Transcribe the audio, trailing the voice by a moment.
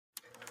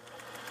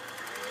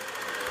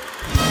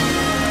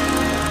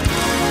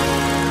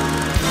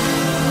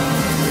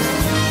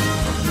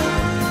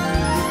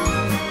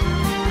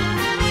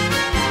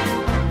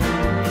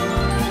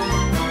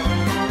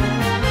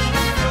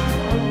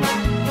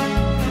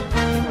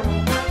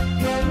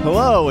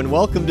Hello, and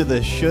welcome to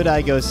the Should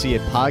I Go See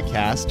It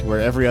podcast,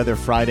 where every other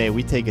Friday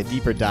we take a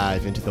deeper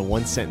dive into the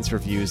one-sentence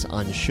reviews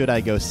on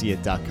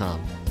ShouldIGoSeeIt.com.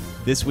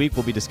 This week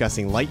we'll be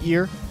discussing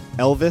Lightyear,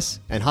 Elvis,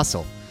 and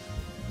Hustle.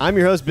 I'm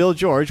your host, Bill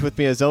George. With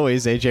me, as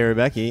always, AJ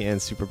Rebecki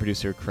and super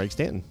producer Craig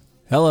Stanton.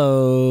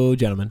 Hello,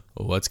 gentlemen.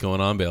 What's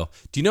going on, Bill?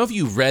 Do you know if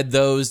you read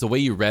those, the way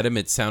you read them,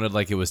 it sounded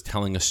like it was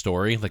telling a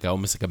story, like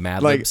almost like a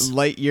Mad Libs?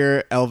 Like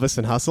Lightyear, Elvis,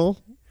 and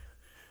Hustle?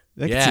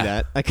 I could see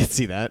that. I could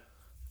see that.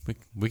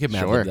 We could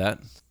Mad Lib that.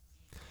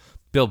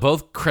 Bill,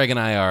 both Craig and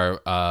I are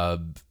a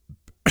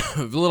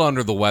little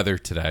under the weather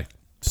today.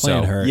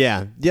 Playing hurt.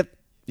 Yeah.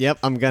 Yep.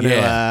 I'm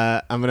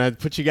gonna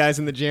put you guys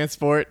in the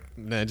JanSport.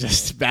 I'm gonna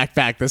just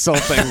backpack this whole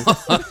thing.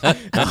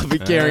 I'll be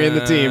carrying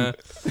the team.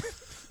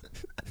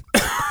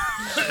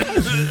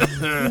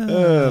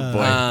 Oh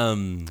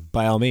boy.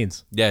 By all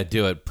means. Yeah,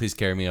 do it. Please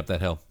carry me up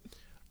that hill.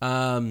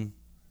 All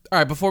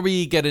right, before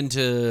we get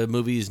into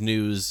movies,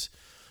 news,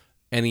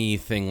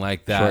 anything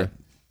like that, Sure.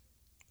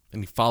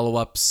 Any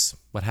follow-ups?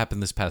 What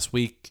happened this past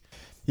week?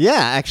 Yeah,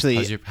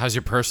 actually. How's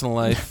your personal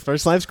life?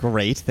 First life's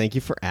great. Thank you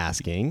for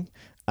asking.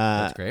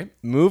 That's great.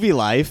 Movie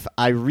life.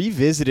 I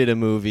revisited a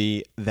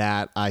movie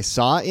that I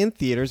saw in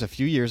theaters a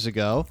few years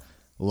ago.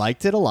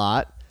 Liked it a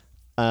lot,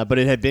 but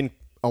it had been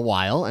a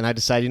while, and I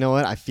decided, you know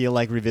what? I feel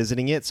like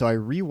revisiting it, so I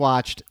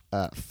rewatched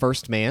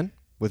First Man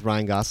with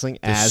Ryan Gosling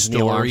as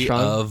Neil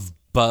Armstrong. The story of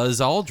Buzz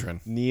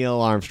Aldrin.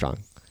 Neil Armstrong.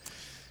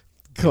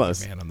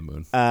 Close. Man on the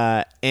moon.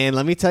 And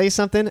let me tell you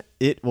something.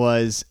 It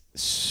was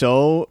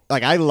so,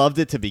 I loved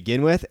it to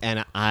begin with,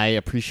 and I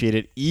appreciate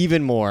it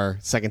even more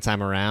second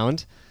time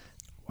around.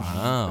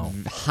 Wow.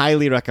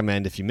 Highly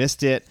recommend if you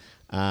missed it,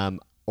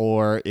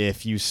 or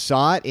if you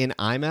saw it in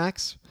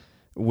IMAX,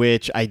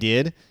 which I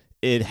did.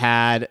 It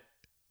had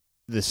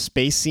the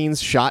space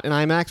scenes shot in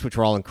IMAX, which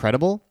were all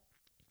incredible.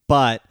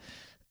 But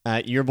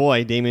your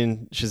boy,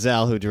 Damien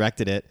Chazelle, who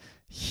directed it,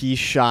 he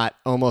shot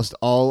almost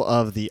all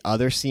of the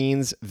other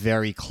scenes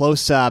very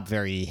close up,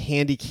 very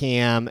handy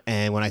cam.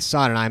 And when I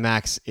saw it in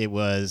IMAX, it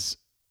was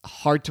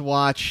hard to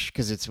watch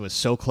because it was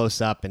so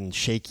close up and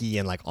shaky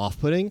and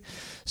off-putting.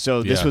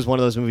 So this was one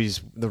of those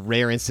movies, the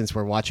rare instance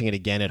where watching it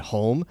again at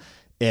home,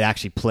 it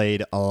actually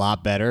played a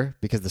lot better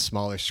because the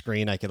smaller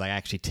screen, I could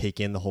actually take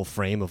in the whole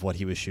frame of what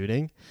he was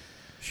shooting.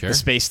 Sure. The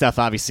space stuff,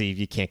 obviously,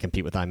 you can't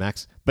compete with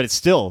IMAX. But it's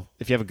still,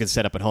 if you have a good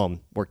setup at home,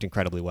 worked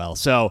incredibly well.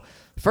 So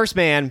First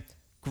Man,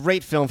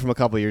 great film from a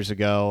couple years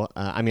ago.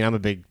 I'm a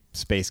big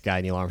space guy,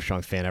 Neil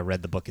Armstrong fan. I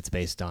read the book it's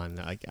based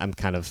on. I'm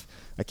kind of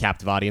a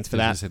captive audience for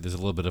that. There's a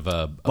little bit of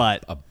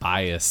a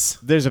bias.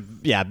 There's a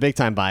big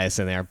time bias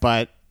in there.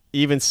 But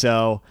even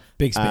so,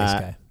 Big space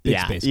guy. Big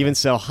space even guy.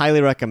 so, highly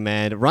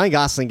recommend. Ryan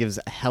Gosling gives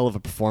a hell of a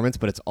performance,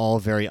 but it's all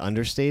very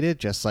understated,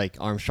 just like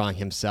Armstrong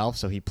himself.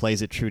 So he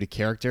plays it true to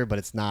character, but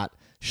it's not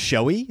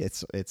showy.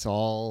 It's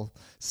all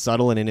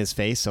subtle and in his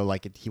face. So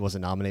he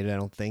wasn't nominated, I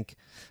don't think,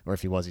 or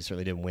if he was, he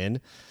certainly didn't win.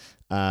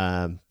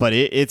 But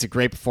it's a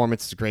great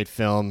performance. It's a great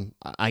film.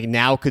 I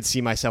now could see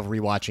myself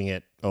rewatching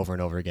it over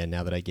and over again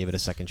now that I gave it a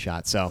second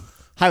shot. So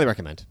highly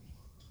recommend.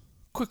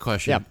 Quick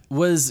question. Yeah.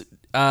 Was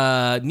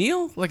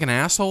Neil like an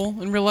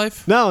asshole in real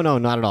life? No,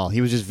 not at all.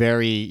 He was just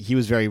very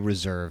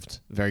reserved,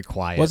 very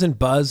quiet. Wasn't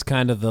Buzz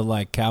kind of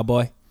the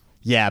cowboy?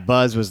 Yeah,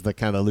 Buzz was the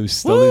kind of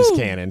loose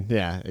cannon.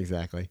 Yeah,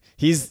 exactly.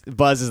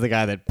 Buzz is the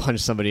guy that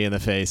punched somebody in the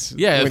face.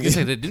 Yeah, I was gonna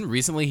say that. Didn't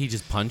recently he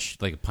just punch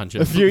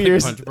a few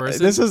years? Punch a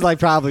person? This was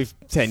probably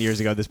 10 years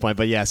ago at this point,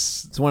 but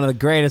yes, It's one of the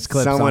greatest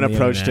clips. someone on the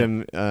approached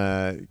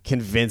internet. him,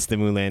 convinced the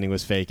moon landing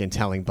was fake, and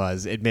telling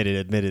Buzz, admit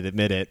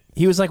it.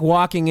 He was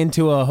walking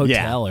into a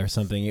hotel or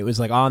something. It was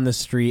on the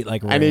street,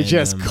 And he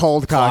just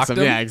cold cocks him.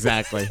 him? Yeah,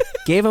 exactly.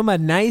 gave him a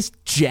nice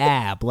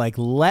jab,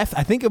 left.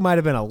 I think it might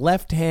have been a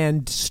left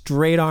hand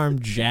straight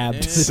arm jab to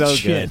the So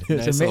chin. good. It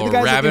was Nice amazing. little The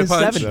guy's in rabbit his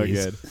punch.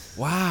 70s. So good.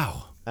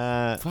 Wow.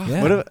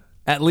 Yeah.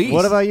 At least.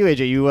 What about you,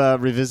 AJ? You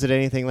revisit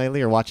anything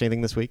lately or watch anything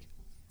this week?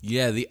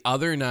 Yeah, the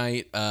other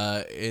night,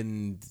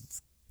 in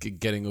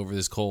getting over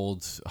this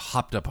cold,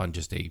 hopped up on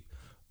just a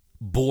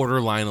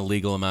borderline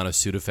illegal amount of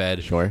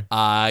Sudafed. Sure.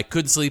 I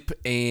couldn't sleep,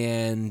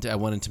 and I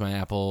went into my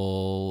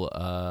Apple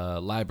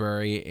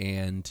library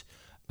and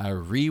I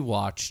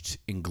rewatched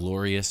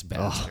Inglourious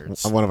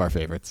Bastards. One of our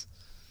favorites.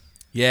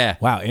 Yeah.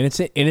 Wow, in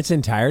its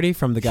entirety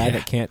from the guy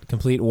that can't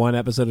complete one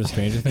episode of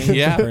Stranger Things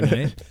Yeah. per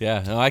night.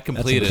 Yeah, no, I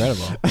completed. That's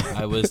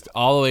incredible. I was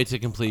all the way to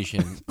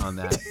completion on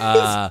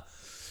that.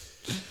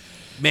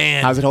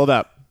 Man, How's it hold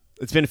up?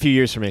 It's been a few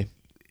years for me.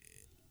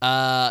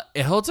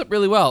 it holds up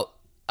really well.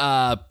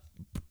 For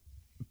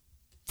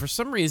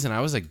some reason, I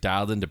was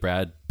dialed into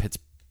Brad Pitt's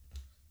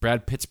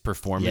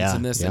performance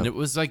in this, and it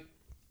was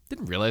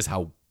didn't realize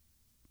how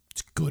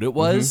good it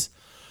was. Mm-hmm.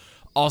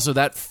 Also,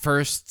 that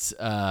first,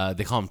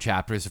 they call them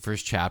chapters, the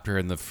first chapter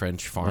in the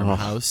French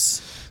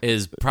farmhouse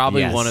is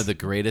probably one of the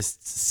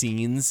greatest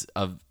scenes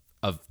of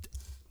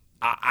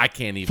I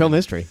can't even. Film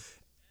history.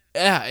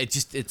 Yeah,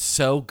 it's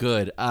so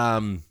good.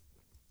 A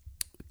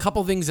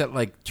couple things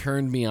that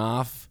turned me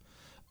off.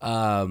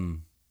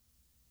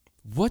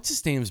 What's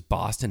his name's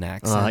Boston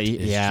accent?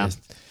 Yeah.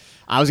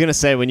 I was gonna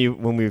say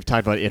when we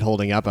talked about it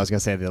holding up, I was gonna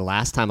say the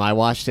last time I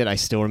watched it, I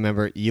still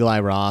remember Eli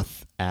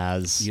Roth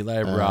as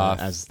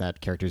that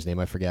character's name.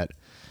 I forget.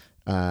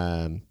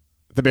 The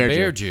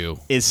Bear Jew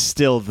is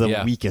still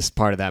the weakest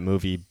part of that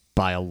movie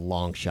by a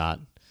long shot.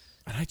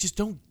 And I just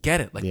don't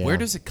get it. Like, where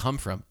does it come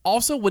from?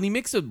 Also, when he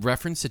makes a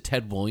reference to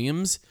Ted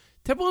Williams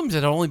had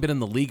only been in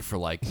the league for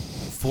like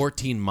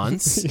 14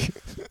 months.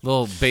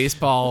 Little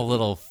baseball,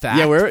 little fact.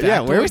 Yeah,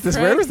 where was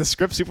the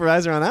script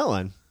supervisor on that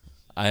one?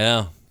 I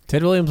know.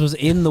 Ted Williams was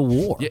in the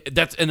war. Yeah,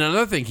 that's and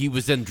another thing. He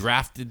was then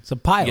drafted. It's a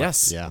pilot.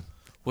 Yes. Yeah.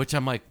 Which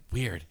I'm like,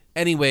 weird.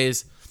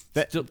 Anyways,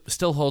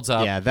 still holds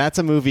up. Yeah, that's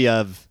a movie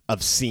of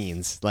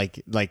scenes.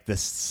 Like the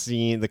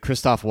scene, the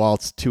Christoph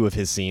Waltz, 2 of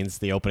his scenes,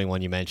 the opening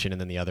one you mentioned,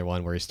 and then the other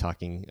one where he's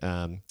talking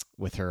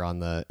with her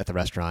at the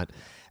restaurant.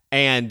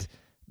 And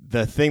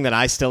the thing that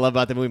I still love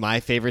about the movie,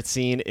 my favorite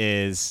scene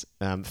is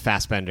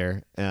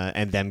Fassbender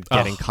and them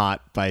getting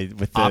caught with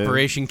the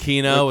Operation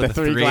Kino with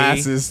the 3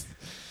 glasses.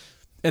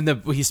 And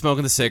he's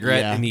smoking the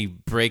cigarette, and he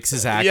breaks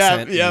his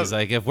accent. And he's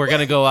like, "If we're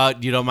gonna go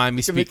out, you don't mind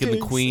me speaking the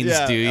Queens,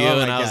 do you?"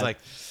 And I was like,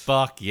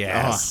 "Fuck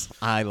yes!" Oh,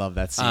 I love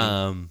that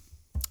scene.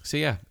 So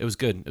yeah, it was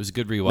good. It was a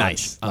good rewatch.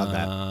 Nice, love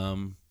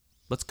that.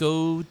 Let's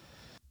go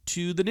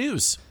to the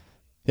news.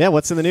 Yeah,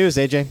 what's in the news,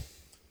 AJ?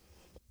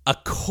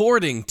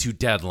 According to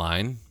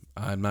Deadline,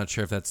 I'm not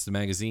sure if that's the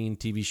magazine,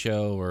 TV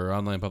show, or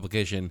online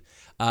publication.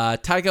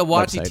 Taika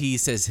Waititi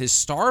says his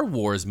Star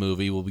Wars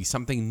movie will be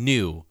something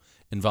new,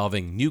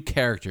 involving new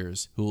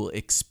characters who will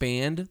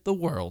expand the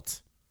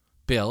world.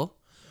 Bill,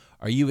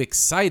 are you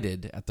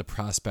excited at the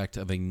prospect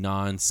of a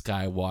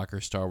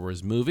non-Skywalker Star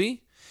Wars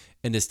movie?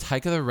 And is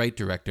Taika the right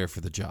director for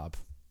the job?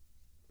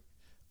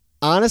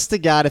 Honest to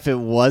God, if it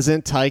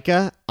wasn't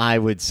Taika, I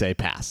would say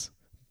pass.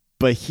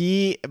 But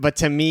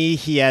to me,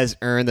 he has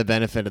earned the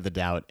benefit of the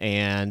doubt,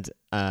 and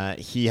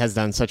he has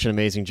done such an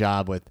amazing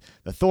job with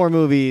the Thor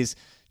movies.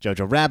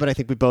 Jojo Rabbit, I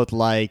think we both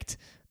liked.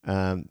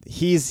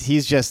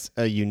 He's just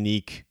a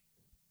unique.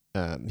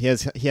 He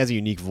has a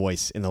unique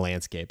voice in the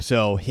landscape.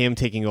 So him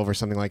taking over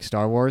something like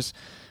Star Wars,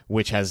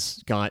 which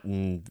has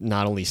gotten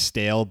not only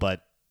stale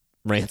but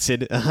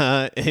rancid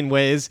in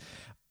ways,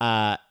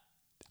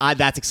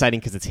 that's exciting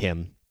because it's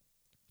him.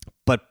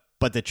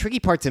 But the tricky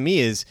part to me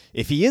is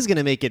if he is going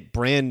to make it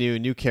brand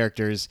new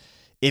characters,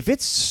 if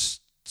it's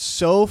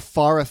so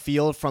far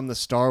afield from the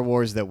Star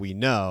Wars that we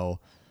know,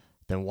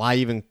 then why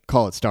even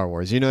call it Star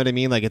Wars? You know what I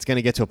mean? Like, it's going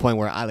to get to a point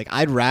where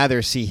I'd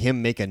rather see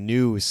him make a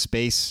new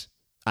space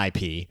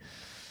IP.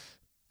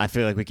 I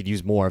feel like we could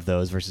use more of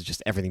those versus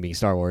just everything being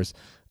Star Wars.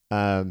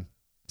 So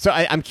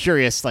I'm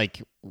curious,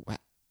 like,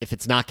 if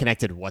it's not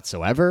connected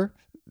whatsoever,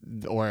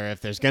 or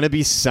if there's going to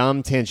be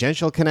some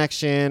tangential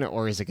connection,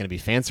 or is it going to be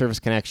fan service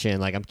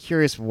connection? Like, I'm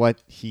curious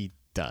what he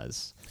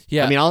does.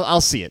 Yeah, I mean, I'll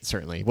see it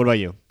certainly. What about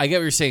you? I get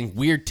what you're saying.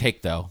 Weird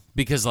take though,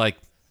 because like,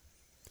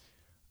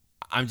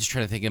 I'm just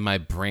trying to think in my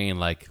brain,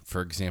 like,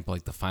 for example,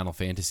 like the Final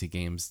Fantasy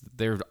games,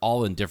 they're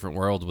all in different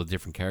worlds with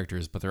different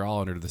characters, but they're all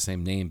under the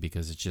same name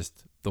because it's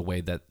just the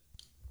way that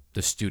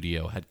the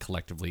studio had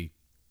collectively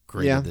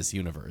created this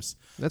universe.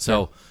 That's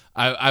so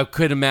I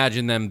could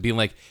imagine them being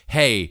like,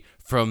 hey,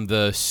 from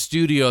the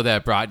studio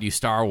that brought you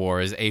Star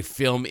Wars, a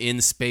film in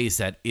space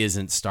that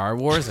isn't Star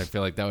Wars. I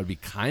feel like that would be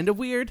kind of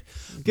weird.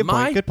 Good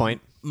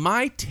point.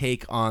 My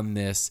take on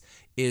this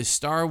is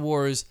Star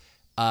Wars,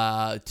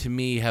 to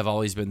me, have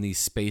always been these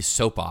space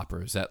soap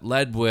operas that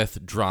led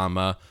with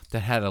drama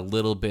that had a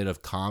little bit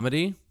of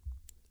dramedy,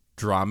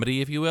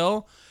 if you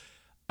will.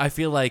 I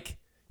feel like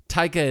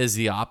Taika is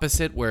the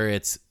opposite, where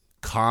it's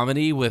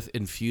comedy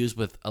infused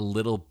with a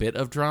little bit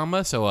of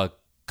drama, so a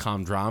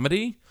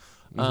comdramedy.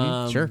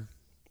 Sure.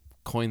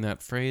 Coin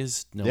that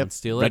phrase. No one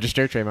steal it.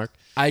 Register trademark.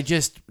 I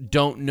just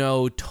don't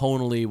know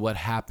tonally what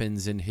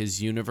happens in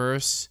his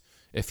universe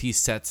if he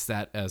sets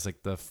that as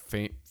like the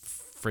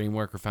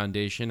framework or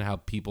foundation, how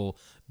people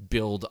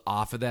build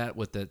off of that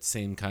with that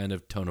same kind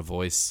of tone of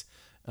voice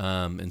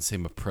and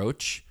same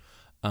approach.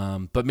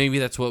 But maybe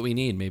that's what we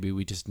need. Maybe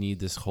we just need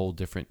this whole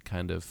different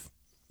kind of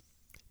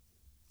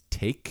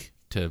take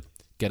to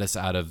get us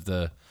out of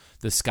the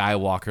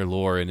Skywalker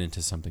lore and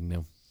into something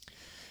new.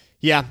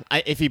 Yeah,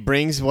 if he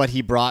brings what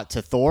he brought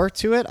to Thor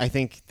to it, I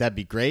think that'd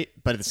be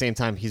great. But at the same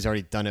time, he's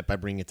already done it by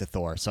bringing it to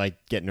Thor, so I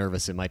get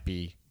nervous it might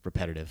be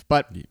repetitive.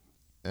 But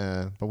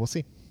we'll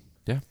see.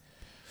 Yeah.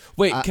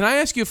 Wait, can I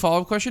ask you a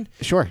follow-up question?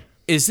 Sure.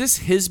 Is this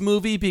his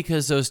movie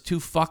because those two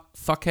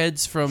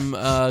fuckheads from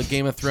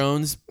Game of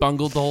Thrones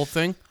bungled the whole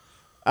thing?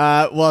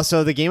 Well,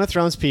 so the Game of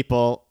Thrones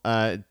people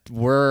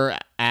were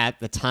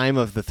at the time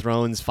of the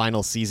Thrones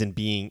final season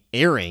being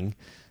airing.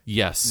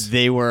 Yes.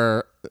 They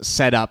were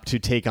set up to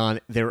take on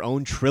their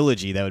own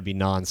trilogy that would be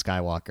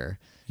non-Skywalker.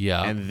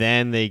 Yeah. And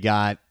then they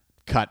got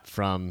cut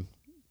from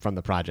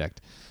the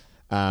project.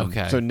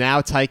 Okay. So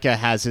now Taika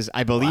has he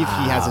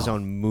has his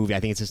own movie. I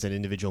think it's just an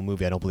individual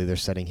movie. I don't believe they're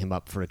setting him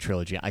up for a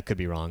trilogy. I could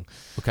be wrong.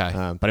 Okay.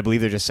 But I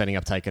believe they're just setting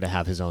up Taika to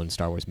have his own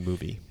Star Wars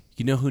movie.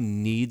 You know who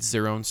needs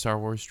their own Star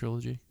Wars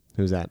trilogy?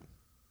 Who's that?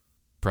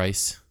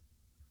 Bryce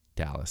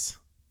Dallas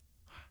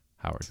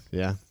Howard.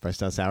 Yeah, Bryce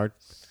Dallas Howard.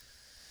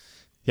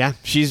 Yeah,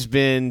 she's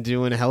been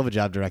doing a hell of a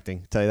job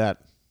directing. I'll tell you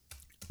that.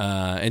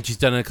 And she's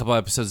done a couple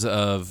episodes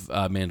of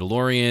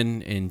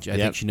Mandalorian, and I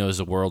think she knows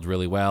the world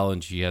really well,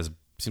 and she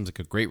seems like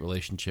a great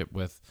relationship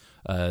with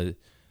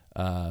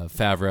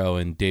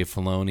Favreau and Dave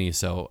Filoni.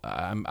 So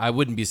I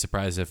wouldn't be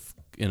surprised if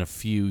in a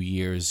few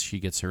years she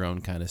gets her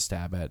own kind of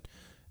stab at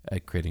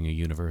creating a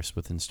universe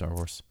within Star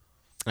Wars.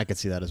 I could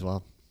see that as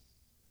well.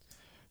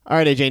 All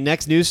right, AJ,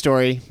 next news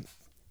story.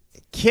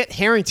 Kit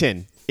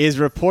Harington is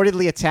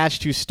reportedly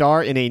attached to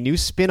star in a new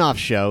spin-off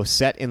show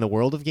set in the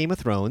world of Game of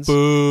Thrones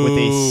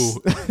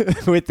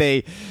with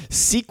a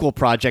sequel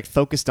project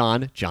focused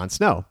on Jon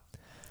Snow.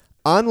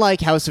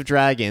 Unlike House of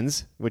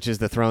Dragons, which is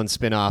the Thrones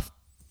spin-off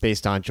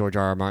based on George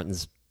R.R.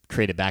 Martin's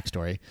creative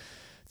backstory,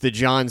 the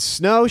Jon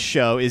Snow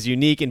show is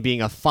unique in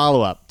being a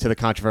follow-up to the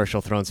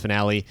controversial Thrones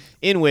finale,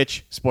 in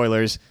which,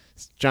 spoilers,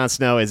 Jon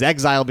Snow is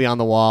exiled beyond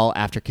the wall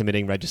after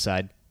committing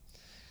regicide.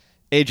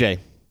 AJ,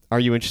 are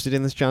you interested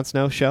in this Jon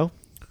Snow show?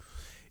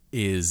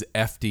 Is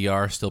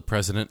FDR still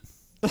president?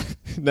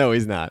 No,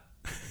 he's not.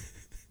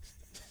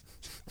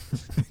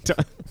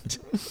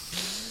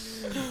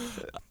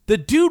 The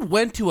dude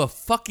went to a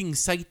fucking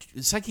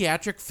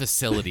psychiatric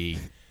facility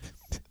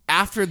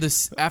after the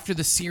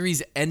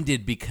series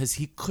ended because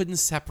he couldn't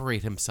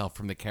separate himself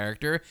from the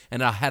character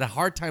and had a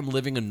hard time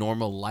living a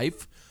normal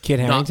life. Kit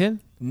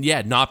Harington?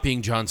 Not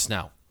being Jon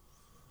Snow.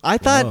 I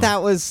thought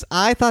that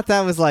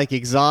was like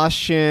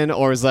exhaustion,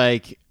 or was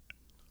like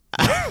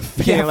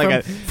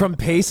from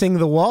pacing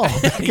the wall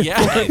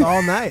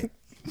all night.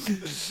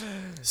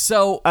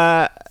 So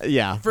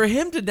for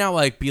him to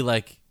now be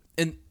like,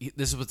 and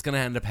this is what's going to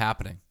end up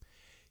happening.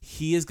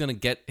 He is going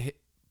to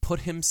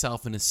put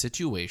himself in a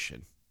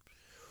situation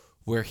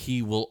where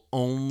he will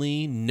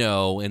only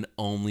know and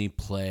only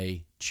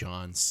play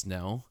Jon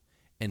Snow,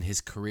 and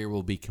his career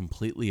will be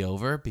completely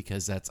over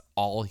because that's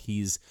all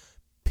he's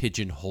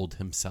pigeonholed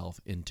himself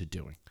into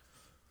doing.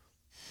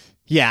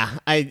 Yeah,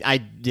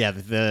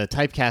 the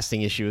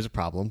typecasting issue is a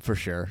problem for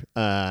sure.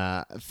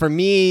 For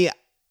me,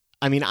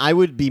 I mean, I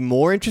would be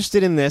more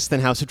interested in this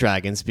than House of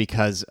Dragons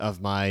because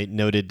of my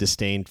noted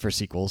disdain for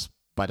prequels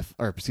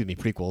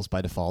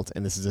by default,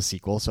 and this is a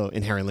sequel, so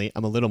inherently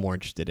I'm a little more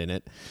interested in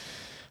it.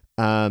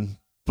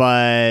 But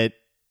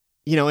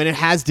and it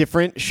has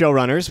different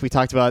showrunners. We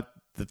talked about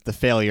the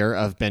failure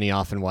of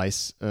Benioff and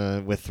Weiss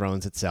with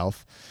Thrones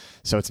itself,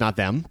 so it's not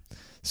them.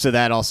 So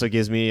that also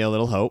gives me a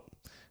little hope.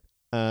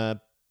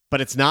 But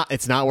it's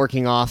not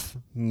working off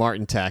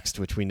Martin text,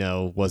 which we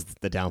know was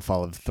the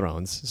downfall of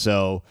Thrones.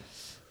 So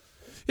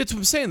it's what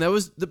I'm saying. That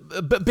was the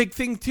big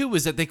thing too,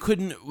 was that they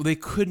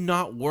could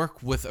not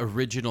work with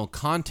original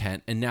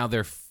content, and now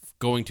they're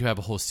going to have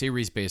a whole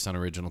series based on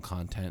original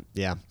content.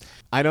 Yeah,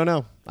 I don't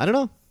know.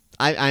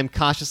 I'm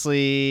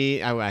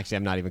cautiously.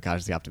 I'm not even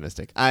cautiously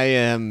optimistic. I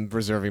am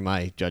reserving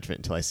my judgment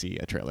until I see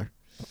a trailer.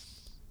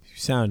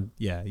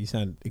 You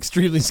sound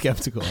extremely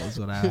skeptical. Is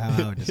what how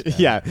I would describe.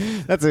 Yeah,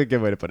 that's a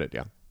good way to put it.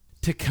 Yeah.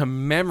 To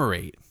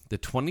commemorate the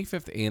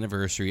 25th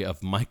anniversary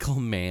of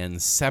Michael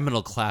Mann's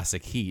seminal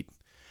classic Heat,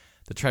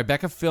 the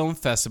Tribeca Film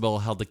Festival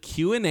held a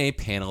Q&A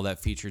panel that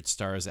featured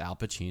stars Al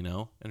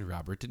Pacino and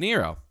Robert De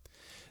Niro.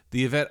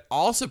 The event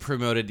also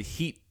promoted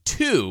Heat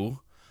 2,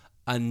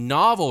 a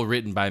novel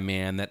written by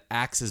Mann that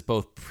acts as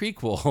both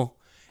prequel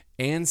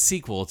and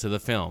sequel to the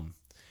film.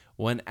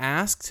 When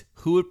asked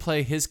who would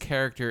play his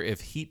character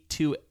if Heat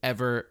 2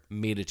 ever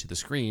made it to the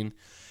screen,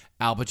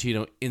 Al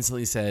Pacino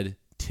instantly said,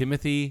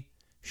 Timothée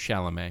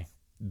Chalamet.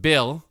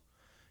 Bill,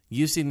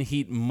 you've seen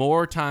Heat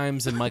more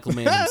times than Michael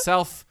Mann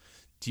himself.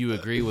 Do you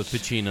agree with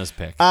Pacino's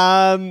pick?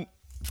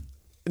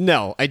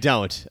 No, I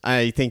don't.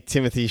 I think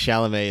Timothée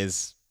Chalamet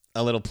is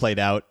a little played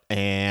out,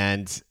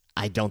 and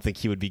I don't think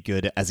he would be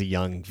good as a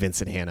young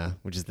Vincent Hanna,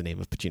 which is the name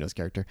of Pacino's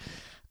character.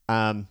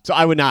 So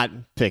I would not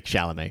pick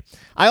Chalamet.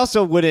 I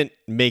also wouldn't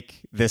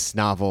make this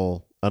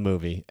novel a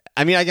movie.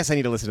 I mean, I guess I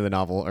need to listen to the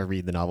novel or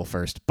read the novel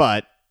first,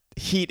 but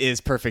Heat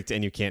is perfect,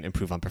 and you can't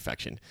improve on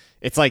perfection.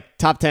 It's like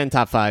top 10,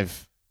 top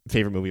 5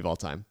 favorite movie of all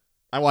time.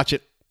 I watch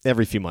it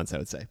every few months, I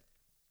would say.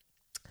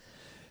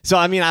 So,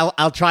 I mean,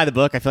 I'll try the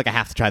book. I feel like I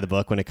have to try the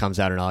book when it comes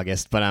out in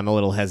August, but I'm a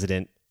little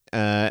hesitant.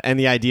 And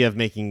the idea of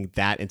making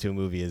that into a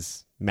movie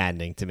is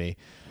maddening to me.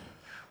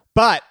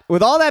 But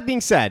with all that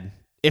being said,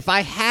 if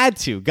I had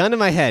to, gun to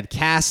my head,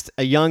 cast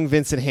a young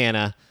Vincent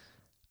Hanna,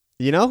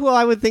 you know who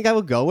I would think I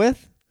would go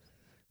with?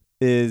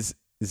 Is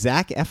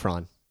Zac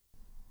Efron.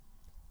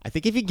 I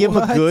think if you give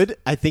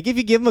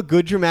him a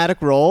good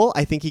dramatic role,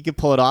 I think he could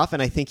pull it off,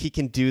 and I think he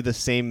can do the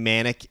same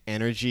manic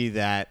energy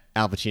that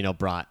Al Pacino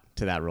brought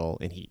to that role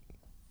in Heat.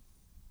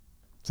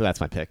 So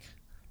that's my pick.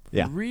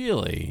 Yeah.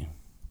 Really?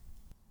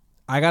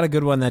 I got a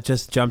good one that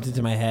just jumped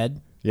into my head.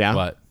 Yeah.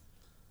 What?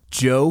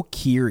 Joe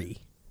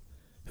Keery,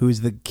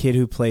 who's the kid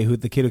who kind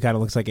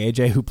of looks like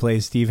AJ, who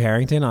plays Steve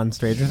Harrington on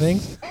Stranger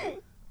Things.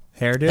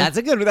 Hairdo.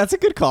 That's a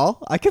good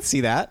call. I could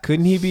see that.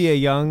 Couldn't he be a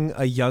young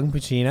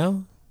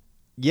Pacino?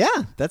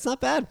 Yeah, that's not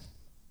bad.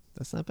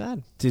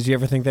 Did you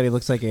ever think that he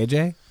looks like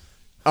AJ?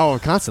 Oh,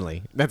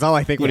 constantly. That's all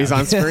I think when he's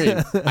on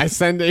screen. I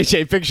send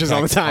AJ pictures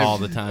all the time. All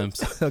the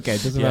times. Okay,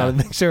 just want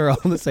to make sure we're all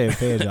on the same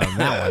page on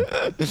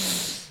that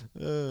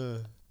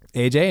one.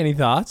 AJ, any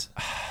thoughts?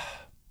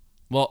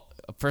 Well,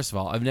 first of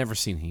all, I've never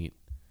seen Heat.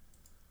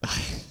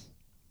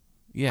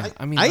 Yeah,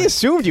 I mean, I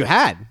assumed you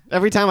had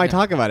every time I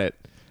talk about it.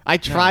 I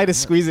try to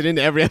squeeze it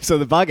into every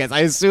episode of the podcast.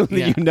 I assume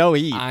that you know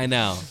Heat. I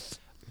know.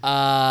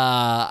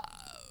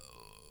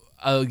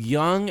 A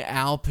young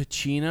Al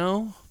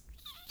Pacino.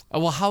 Oh,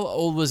 well, how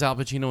old was Al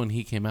Pacino when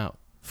he came out?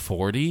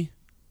 40?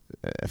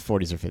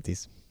 40s or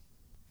 50s.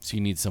 So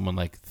you need someone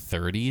like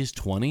 30s,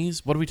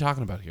 20s? What are we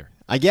talking about here?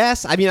 I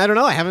guess. I mean, I don't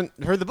know. I haven't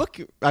heard the book.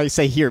 I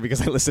say here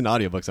because I listen to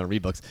audiobooks. I don't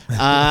read books.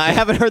 I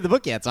haven't heard the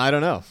book yet, so I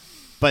don't know.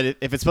 But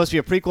if it's supposed to be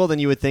a prequel, then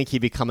you would think he'd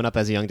be coming up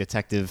as a young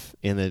detective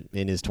in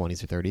his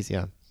 20s or 30s.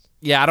 Yeah.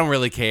 Yeah, I don't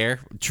really care.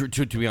 To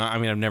be honest, I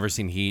mean, I've never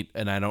seen Heat,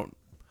 and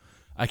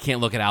I can't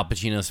look at Al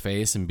Pacino's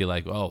face and be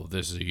like, oh,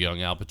 this is a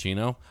young Al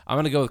Pacino. I'm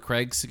going to go with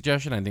Craig's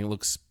suggestion. I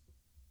think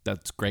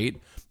that's great.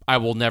 I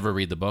will never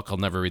read the book. I'll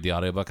never read the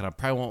audiobook, and I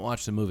probably won't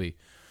watch the movie.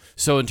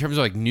 So in terms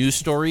of like news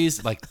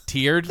stories, like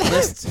tiered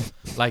lists,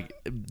 like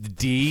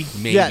D,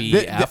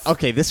 maybe F.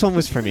 Okay, this one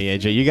was for me,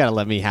 AJ. You got to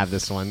let me have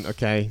this one,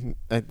 okay?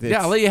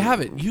 Yeah, I'll let you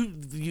have it. You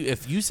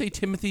if you say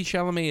Timothée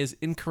Chalamet is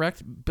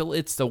incorrect, Bill,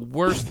 it's the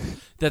worst.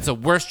 That's the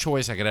worst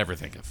choice I could ever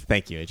think of.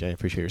 Thank you, AJ. I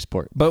appreciate your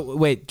support. But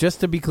wait, just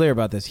to be clear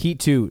about this, Heat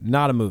 2,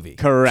 not a movie.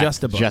 Correct.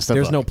 Just a book. Just a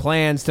There's book. no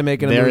plans to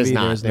make it a There movie. is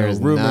not. There's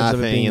no rumors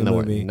of it being a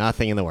movie.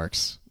 Nothing in the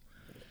works.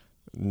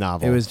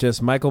 Novel. It was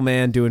just Michael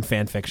Mann doing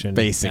fan fiction.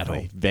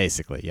 Basically,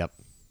 yep.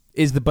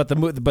 But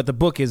the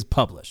book is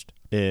published.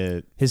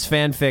 It His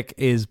fanfic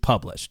is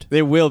published.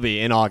 will be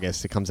in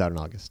August. It comes out in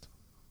August.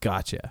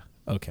 Gotcha.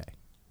 Okay.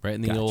 Right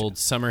in the old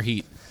summer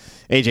heat.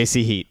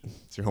 AJC Heat.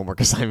 It's your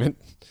homework assignment.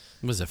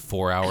 Was it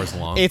 4 hours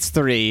long? It's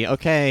 3.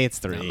 Okay, it's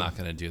 3. I'm not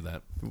going to do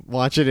that.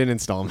 Watch it in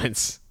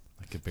installments.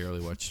 I could barely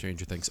watch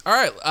Stranger Things. All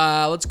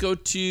right, let's go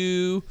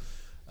to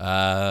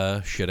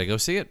should I go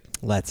see it?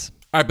 Let's.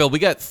 All right, Bill, we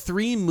got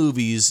 3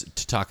 movies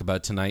to talk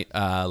about tonight.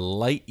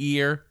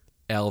 Lightyear,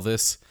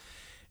 Elvis,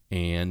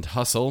 and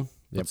Hustle.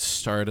 Let's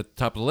start at the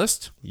top of the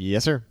list.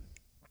 Yes, sir.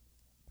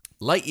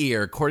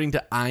 Lightyear, according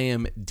to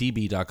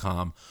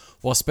IMDb.com,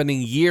 while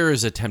spending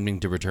years attempting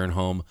to return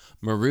home,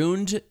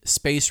 marooned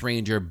Space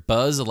Ranger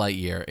Buzz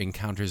Lightyear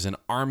encounters an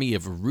army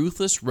of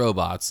ruthless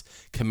robots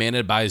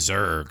commanded by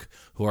Zurg,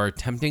 who are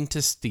attempting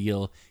to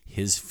steal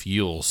his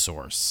fuel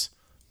source.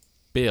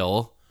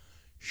 Bill,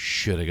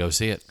 should I go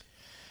see it?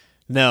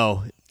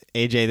 No.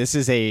 AJ, this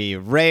is a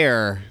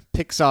rare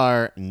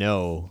Pixar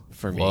no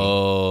for me.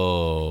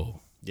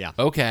 Whoa. Yeah.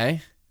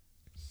 Okay.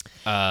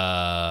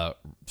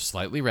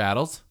 Slightly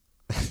rattled.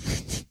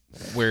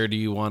 Where do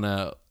you want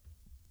to...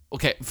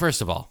 Okay,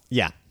 first of all,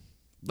 Yeah.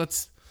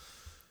 what's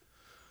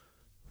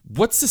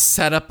the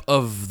setup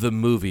of the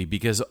movie?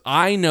 Because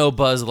I know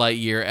Buzz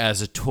Lightyear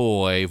as a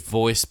toy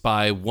voiced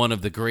by one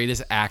of the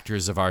greatest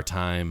actors of our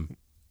time,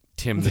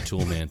 Tim the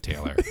Toolman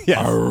Taylor.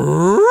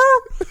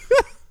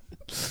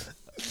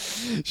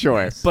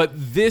 Sure. But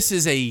this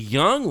is a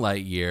young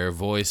Lightyear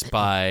voiced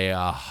by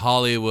a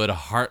Hollywood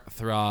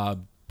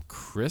heartthrob,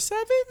 Chris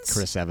Evans?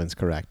 Chris Evans,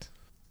 correct.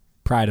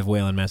 Pride of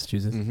Wayland,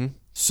 Massachusetts. Mm-hmm.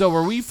 So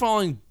are we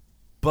following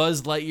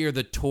Buzz Lightyear,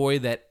 the toy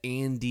that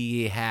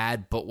Andy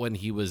had, but when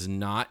he was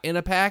not in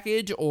a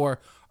package? Or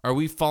are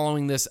we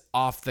following this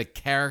off the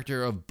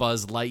character of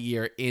Buzz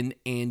Lightyear in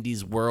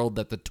Andy's world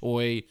that the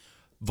toy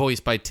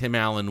voiced by Tim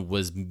Allen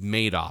was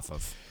made off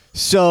of?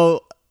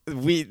 So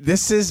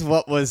this is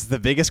what was the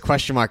biggest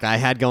question mark I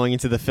had going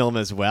into the film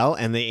as well,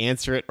 and they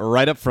answer it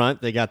right up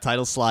front. They got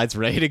title slides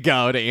ready to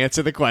go to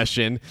answer the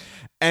question.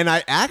 And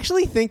I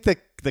actually think that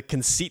the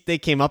conceit they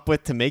came up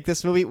with to make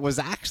this movie was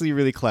actually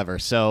really clever.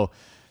 So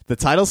the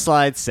title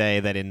slides say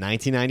that in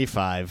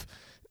 1995,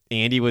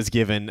 Andy was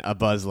given a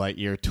Buzz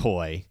Lightyear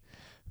toy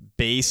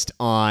based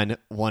on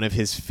one of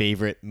his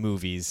favorite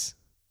movies.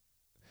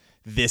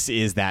 This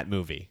is that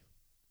movie.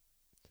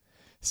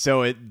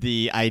 So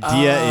the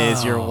idea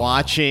is you're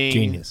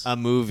watching a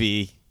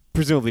movie,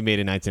 presumably made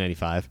in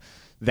 1995,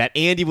 that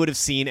Andy would have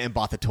seen and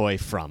bought the toy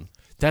from.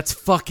 That's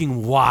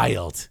fucking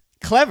wild.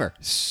 Clever.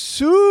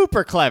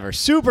 Super clever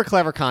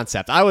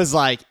concept. I was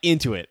like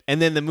into it.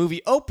 And then the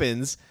movie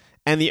opens,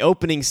 and the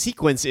opening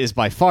sequence is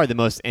by far the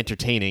most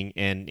entertaining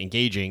and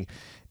engaging.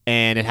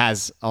 And it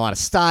has a lot of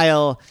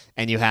style.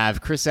 And you have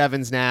Chris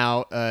Evans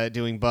now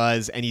doing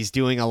Buzz, and he's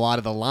doing a lot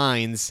of the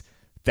lines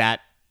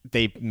that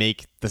they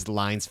make the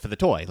lines for the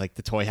toy. Like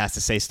the toy has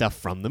to say stuff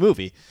from the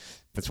movie.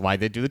 That's why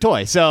they do the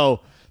toy.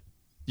 So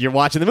you're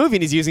watching the movie,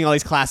 and he's using all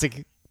these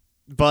classic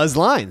Buzz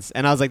lines.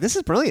 And I was like, this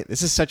is brilliant.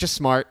 This is such a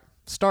smart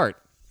start.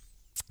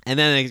 And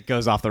then it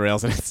goes off the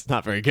rails and it's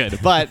not very good.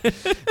 But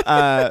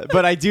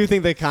I do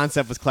think the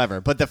concept was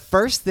clever. But the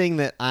first thing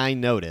that I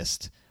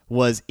noticed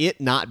was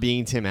it not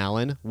being Tim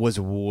Allen was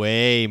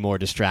way more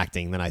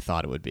distracting than I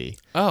thought it would be.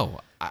 Oh,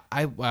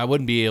 I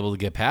wouldn't be able to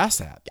get past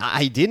that.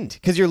 I didn't,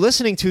 because you're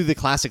listening to the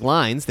classic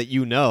lines that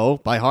you know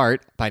by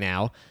heart by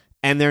now,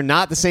 and they're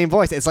not the same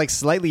voice. It's like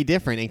slightly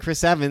different. And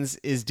Chris Evans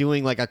is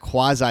doing like a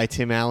quasi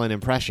Tim Allen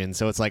impression.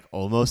 So it's like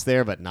almost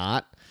there, but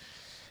not.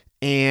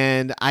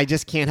 And I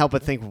just can't help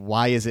but think,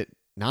 why is it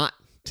not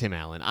Tim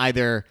Allen?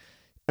 Either,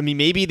 I mean,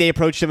 maybe they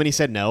approached him and he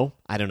said no.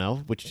 I don't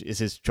know, which is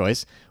his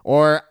choice.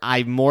 Or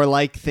I more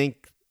like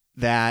think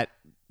that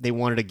they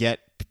wanted to get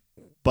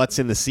butts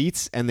in the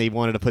seats and they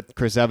wanted to put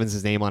Chris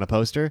Evans' name on a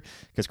poster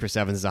because Chris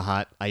Evans is a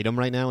hot item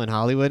right now in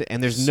Hollywood.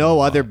 And there's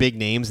no other big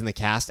names in the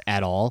cast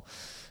at all.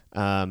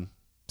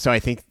 So I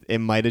think it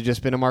might have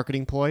just been a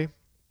marketing ploy.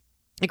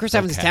 And Chris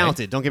Evans is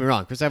talented. Don't get me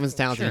wrong. Chris Evans is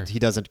talented. Sure. He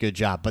does a good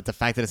job. But the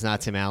fact that it's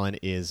not Tim Allen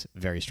is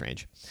very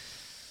strange.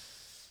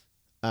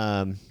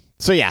 So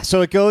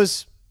it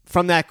goes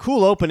from that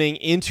cool opening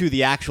into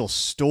the actual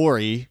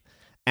story.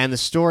 And the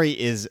story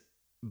is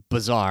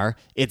bizarre.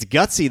 It's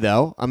gutsy,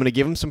 though. I'm going to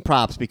give him some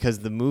props because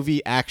the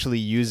movie actually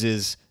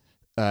uses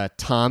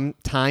time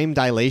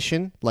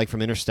dilation, like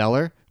from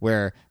Interstellar,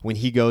 where when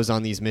he goes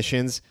on these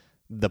missions,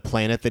 the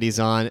planet that he's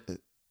on,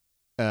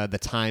 the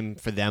time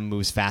for them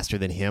moves faster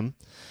than him.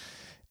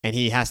 And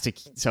he has to...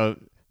 So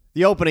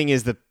the opening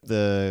is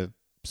the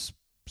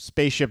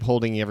spaceship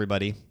holding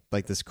everybody,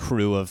 like this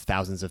crew of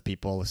thousands of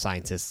people,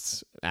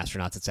 scientists,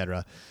 astronauts,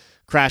 etc.,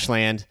 crash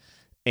land,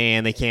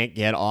 and they can't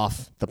get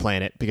off the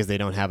planet because they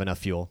don't have enough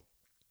fuel,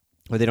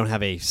 or they don't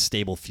have a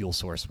stable fuel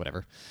source,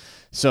 whatever.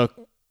 So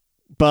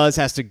Buzz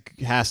has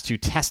to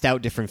test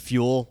out different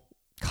fuel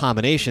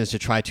combinations to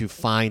try to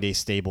find a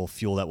stable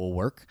fuel that will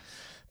work.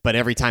 But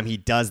every time he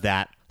does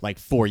that, like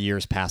 4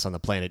 years pass on the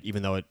planet,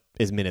 even though it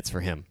is minutes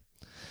for him.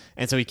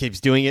 And so he keeps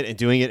doing it and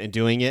doing it and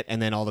doing it,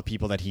 and then all the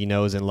people that he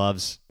knows and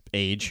loves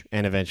age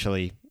and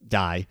eventually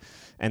die,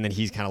 and then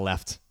he's kind of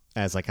left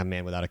as like a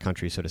man without a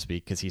country, so to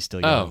speak, because he's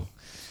still young. Oh,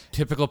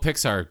 typical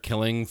Pixar,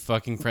 killing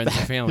fucking friends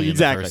and family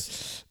exactly. in the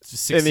first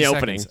 60 in the seconds.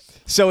 opening.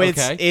 So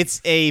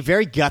it's a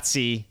very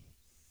gutsy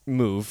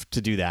move to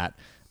do that.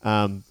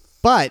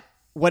 But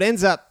what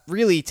ends up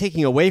really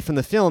taking away from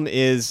the film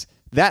is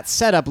that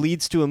setup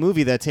leads to a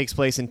movie that takes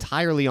place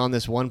entirely on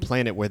this one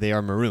planet where they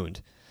are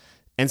marooned.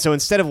 And so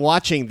instead of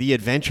watching the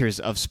adventures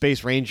of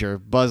Space Ranger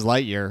Buzz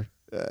Lightyear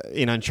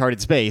in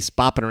uncharted space,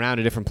 bopping around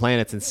to different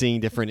planets and seeing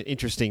different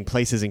interesting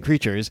places and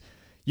creatures,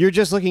 you're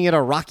just looking at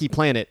a rocky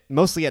planet,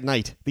 mostly at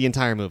night, the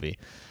entire movie.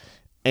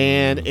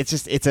 And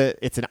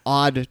it's an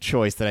odd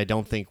choice that I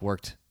don't think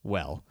worked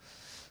well.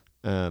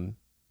 And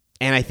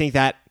I think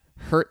that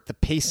hurt the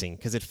pacing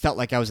because it felt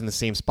like I was in the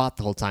same spot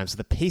the whole time. So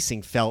the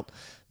pacing felt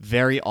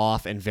very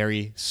off and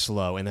very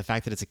slow. And the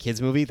fact that it's a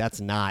kids movie, that's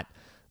not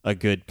a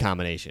good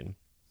combination.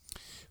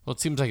 Well, it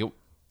seems like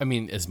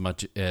as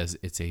much as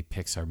it's a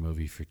Pixar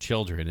movie for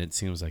children, it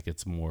seems like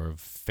it's more of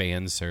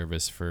fan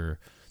service for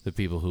the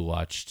people who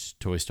watched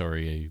Toy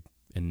Story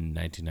in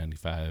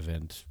 1995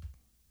 and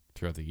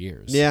throughout the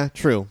years. Yeah,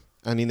 true.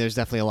 I mean, there's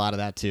definitely a lot of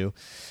that too.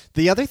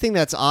 The other thing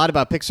that's odd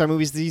about Pixar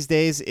movies these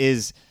days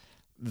is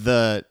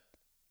the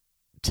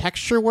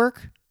texture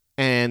work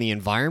and the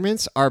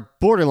environments are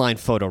borderline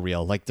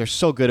photoreal. Like, they're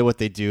so good at what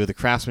they do. The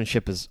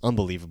craftsmanship is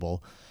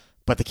unbelievable,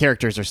 but the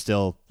characters are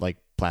still like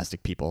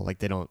plastic people. Like,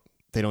 they don't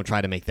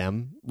try to make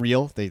them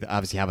real. They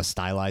obviously have a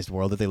stylized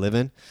world that they live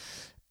in.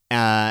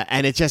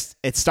 And it's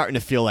starting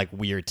to feel like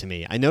weird to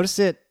me. I noticed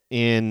it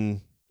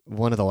in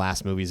one of the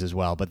last movies as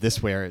well, but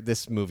this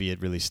movie,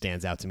 it really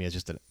stands out to me as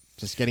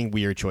just getting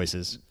weird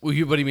choices. Well,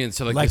 what do you mean?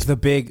 So like the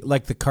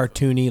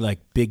cartoony, like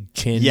big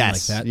chin,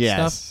 yes, like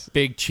that stuff?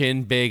 Big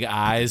chin, big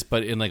eyes,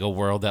 but in like a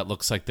world that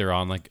looks like they're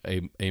on like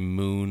a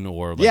moon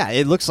or... Like, yeah,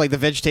 it looks like the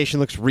vegetation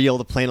looks real,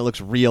 the planet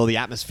looks real, the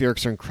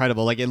atmospherics are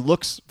incredible. Like, it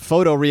looks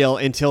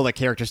photoreal until the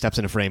character steps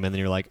in a frame, and then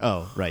you're like,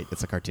 oh, right,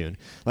 it's a cartoon.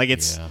 Like,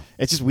 it's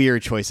just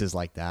weird choices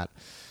like that.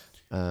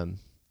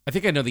 I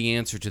think I know the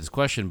answer to this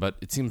question, but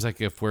it seems like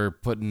if we're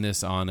putting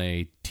this on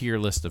a tier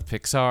list of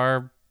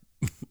Pixar...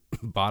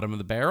 bottom of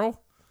the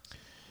barrel?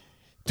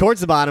 Towards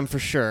the bottom for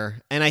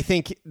sure. And I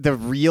think the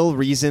real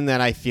reason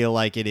that I feel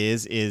like it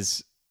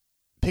is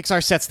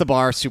Pixar sets the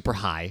bar super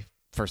high,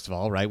 first of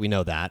all, right? We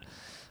know that.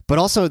 But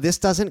also, this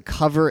doesn't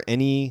cover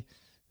any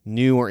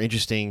new or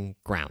interesting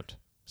ground.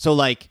 So,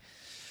 like,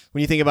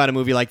 when you think about a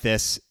movie like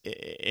this,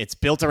 it's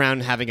built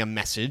around having a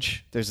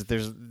message. This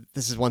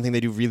is one thing they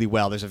do really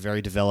well. There's a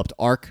very developed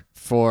arc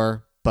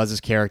for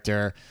Buzz's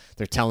character.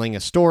 They're telling a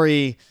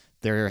story.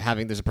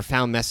 There's a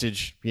profound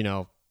message,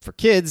 for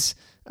kids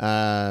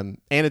and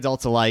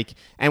adults alike.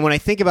 And when I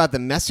think about the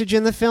message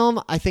in the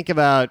film, I think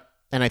about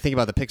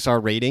the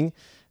Pixar rating.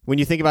 When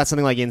you think about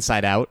something like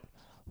Inside Out,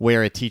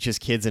 where it teaches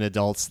kids and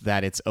adults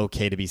that it's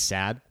okay to be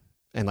sad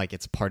and like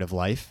it's part of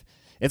life,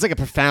 it's like a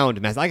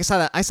profound message. Like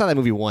I saw that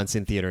movie once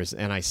in theaters,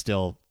 and I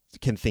still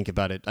can think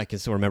about it. I can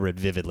still remember it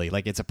vividly.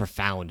 Like, it's a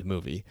profound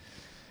movie.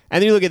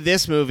 And then you look at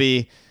this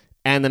movie,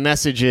 and the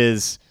message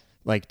is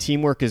like,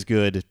 teamwork is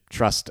good,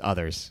 trust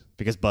others.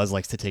 Because Buzz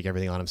likes to take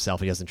everything on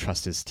himself. He doesn't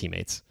trust his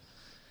teammates.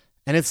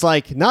 And it's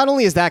like, not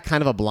only is that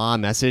kind of a blah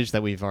message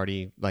that we've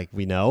already,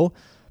 we know,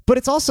 but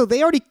it's also,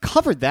 they already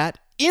covered that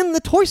in the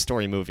Toy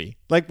Story movie.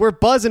 Like, where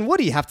Buzz and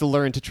Woody have to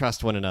learn to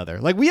trust one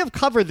another. Like, we have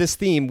covered this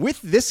theme with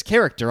this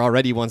character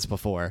already once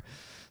before.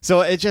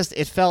 So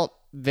it felt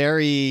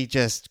very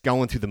just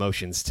going through the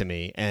motions to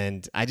me,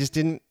 and I just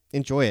didn't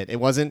enjoy it. It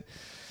wasn't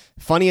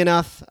funny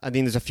enough. I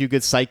mean, there's a few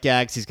good sight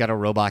gags. He's got a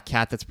robot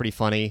cat that's pretty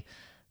funny,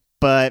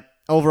 but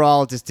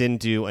overall, it just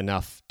didn't do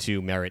enough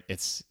to merit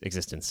its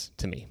existence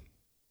to me.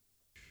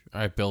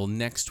 All right, Bill.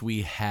 Next,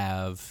 we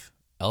have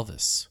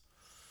Elvis.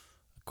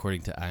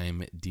 According to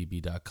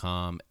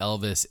IMDb.com,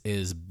 Elvis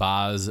is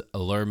Baz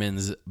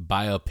Luhrmann's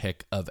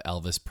biopic of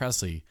Elvis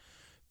Presley,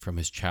 from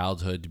his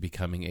childhood to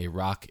becoming a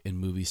rock and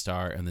movie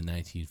star in the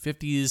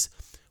 1950s,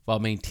 while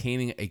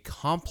maintaining a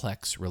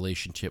complex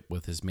relationship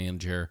with his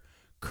manager,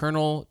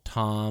 Colonel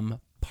Tom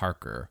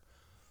Parker.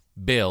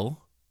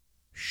 Bill,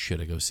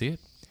 should I go see it?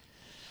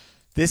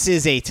 This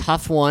is a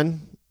tough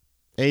one.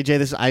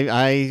 AJ,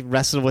 I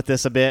wrestled with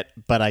this a bit,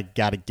 but I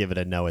got to give it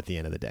a no at the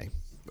end of the day.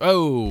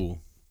 Oh,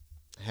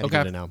 I had to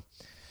give it a no.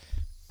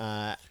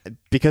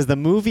 Because the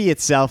movie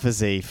itself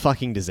is a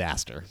fucking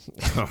disaster.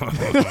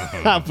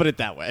 I'll put it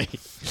that way.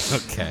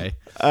 Okay.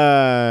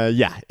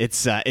 Yeah,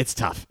 it's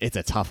tough. It's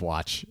a tough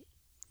watch.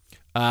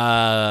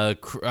 Cradle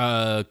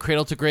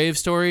to grave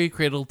story,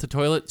 cradle to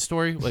toilet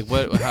story. Like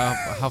what?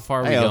 How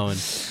far are we going?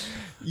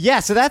 Yeah,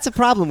 so that's a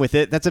problem with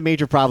it. That's a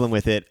major problem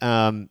with it.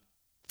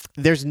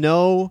 There's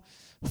no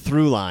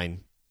through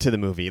line to the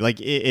movie. Like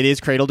it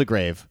is cradle to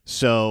grave.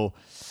 So,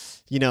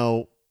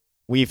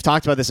 we've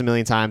talked about this a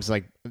million times.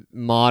 Like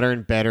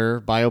modern, better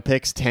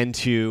biopics tend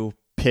to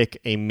pick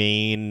a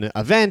main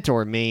event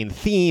or main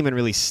theme and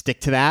really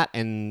stick to that,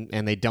 and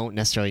they don't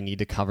necessarily need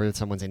to cover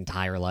someone's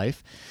entire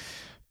life.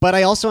 But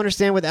I also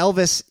understand with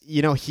Elvis,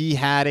 he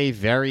had a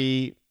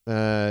very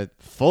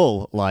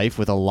full life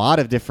with a lot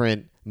of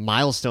different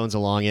milestones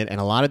along it and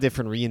a lot of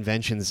different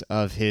reinventions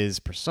of his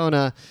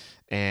persona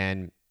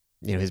and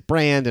his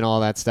brand and all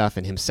that stuff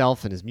and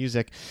himself and his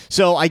music.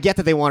 So I get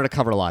that they wanted to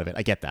cover a lot of it.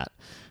 I get that.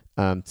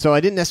 So I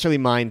didn't necessarily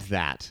mind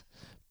that.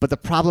 But the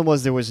problem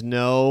was there was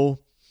no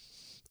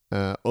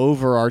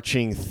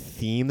overarching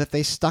theme that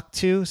they stuck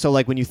to. So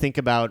like when you think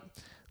about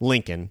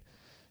Lincoln,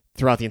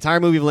 throughout the entire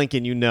movie of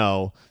Lincoln,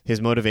 his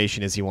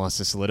motivation is he wants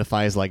to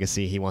solidify his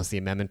legacy. He wants the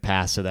amendment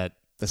passed so that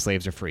the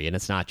slaves are free. And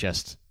it's not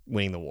just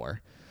winning the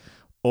war.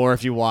 Or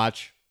if you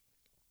watch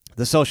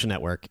The Social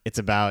Network, it's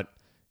about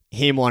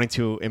him wanting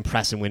to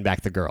impress and win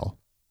back the girl,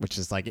 which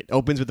is like it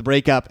opens with the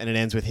breakup and it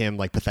ends with him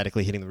like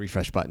pathetically hitting the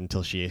refresh button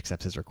until she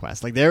accepts his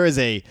request. Like there is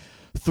a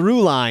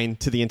through line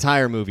to the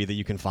entire movie that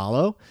you can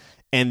follow.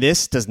 And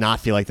this does not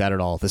feel like that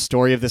at all. The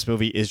story of this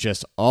movie is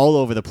just all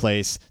over the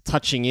place,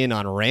 touching in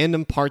on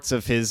random parts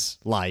of his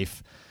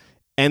life.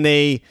 And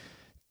the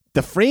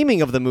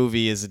framing of the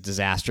movie is a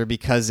disaster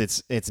because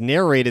it's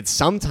narrated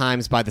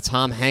sometimes by the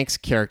Tom Hanks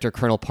character,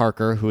 Colonel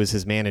Parker, who is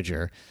his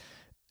manager.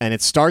 And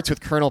it starts with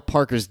Colonel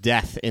Parker's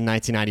death in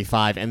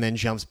 1995 and then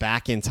jumps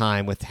back in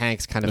time with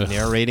Hanks kind of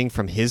narrating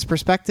from his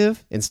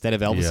perspective instead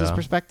of Elvis's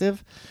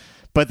perspective.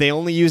 But they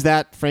only use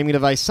that framing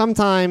device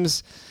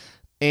sometimes.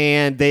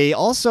 And they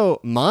also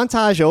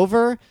montage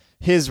over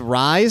his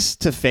rise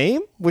to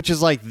fame, which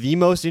is like the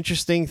most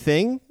interesting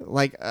thing,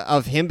 like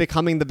of him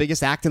becoming the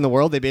biggest act in the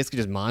world. They basically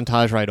just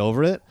montage right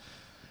over it.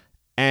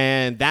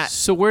 And that.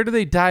 So where do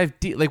they dive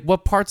deep? Like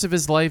what parts of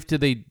his life do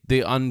they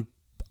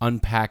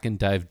unpack and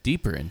dive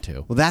deeper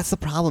into? Well, that's the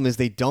problem is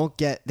they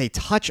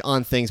touch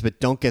on things, but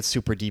don't get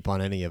super deep on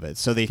any of it.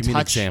 So Give me an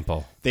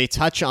example. They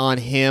touch on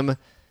him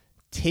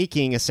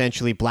taking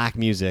essentially black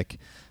music,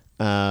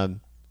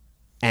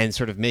 and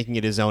sort of making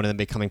it his own and then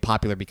becoming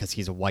popular because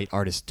he's a white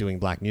artist doing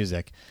black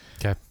music.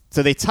 Okay.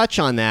 So they touch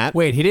on that.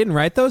 Wait, he didn't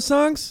write those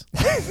songs?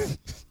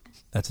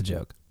 That's a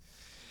joke.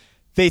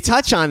 They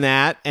touch on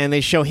that and they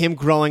show him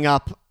growing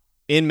up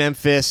in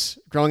Memphis,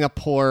 growing up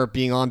poor,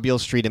 being on Beale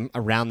Street and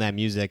around that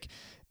music.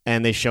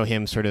 And they show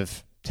him sort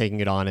of taking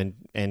it on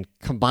and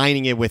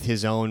combining it with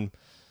his own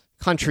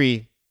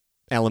country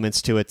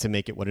elements to it to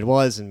make it what it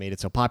was and made it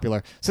so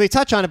popular. So they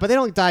touch on it, but they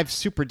don't dive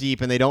super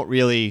deep and they don't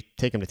really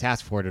take him to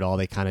task for it at all.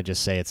 They kind of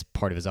just say it's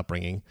part of his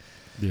upbringing.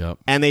 Yep.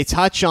 And they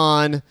touch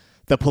on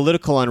the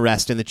political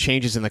unrest and the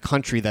changes in the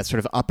country that sort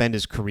of upend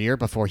his career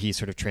before he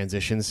sort of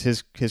transitions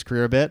his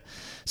career a bit.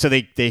 So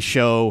they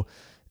show,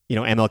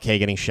 MLK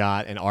getting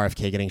shot and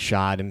RFK getting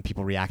shot and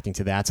people reacting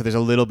to that. So there's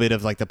a little bit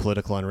of like the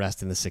political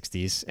unrest in the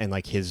 60s and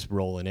like his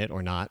role in it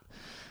or not.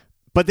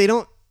 But they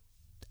don't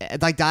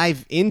like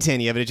dive into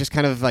any of it. It's just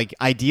kind of like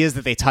ideas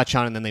that they touch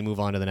on and then they move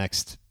on to the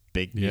next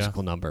big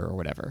musical number or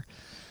whatever.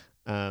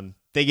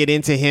 They get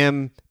into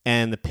him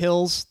and the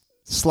pills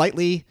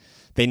slightly.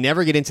 They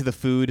never get into the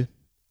food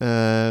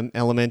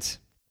element.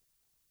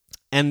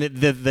 And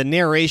the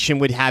narration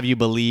would have you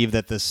believe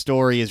that the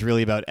story is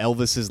really about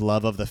Elvis's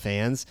love of the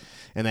fans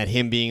and that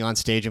him being on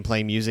stage and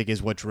playing music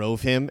is what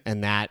drove him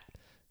and that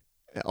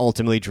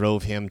ultimately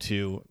drove him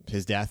to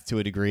his death to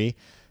a degree.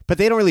 But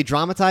they don't really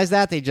dramatize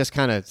that. They just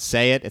kind of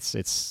say it.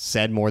 It's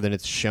said more than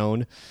it's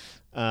shown.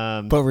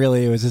 But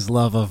really, it was his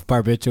love of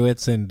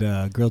barbiturates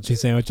and grilled cheese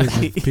sandwiches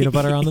with peanut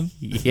butter on them?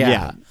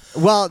 Yeah.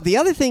 Well, the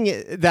other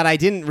thing that I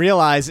didn't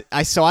realize,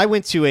 I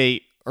went to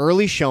a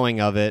early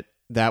showing of it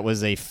that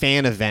was a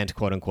fan event,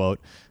 quote unquote,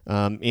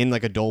 in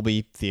like a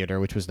Dolby theater,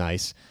 which was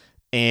nice.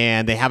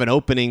 and they have an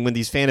opening when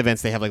these fan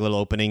events. They have like little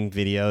opening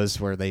videos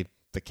where the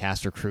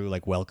cast or crew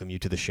like welcome you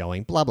to the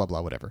showing. Blah blah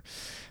blah, whatever.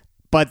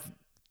 But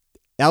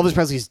Elvis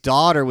Presley's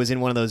daughter was in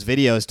one of those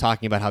videos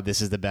talking about how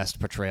this is the best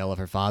portrayal of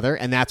her father,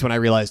 and that's when I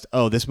realized,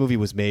 oh, this movie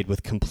was made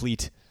with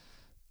complete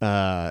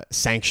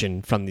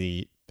sanction from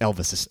the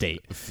Elvis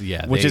estate,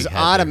 which is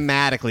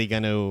automatically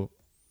going to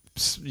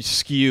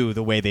skew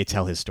the way they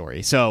tell his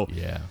story. So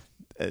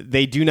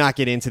they do not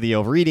get into the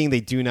overeating.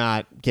 They do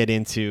not get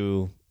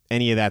into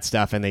any of that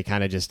stuff, and they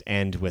kind of just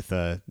end with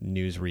a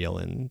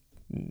newsreel and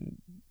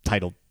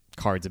title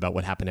cards about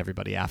what happened to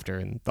everybody after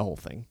and the whole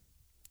thing.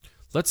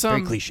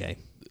 Very cliche.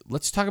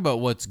 Let's talk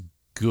about what's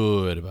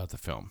good about the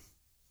film.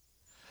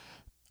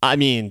 I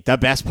mean, the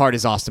best part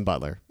is Austin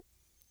Butler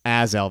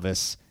as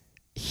Elvis.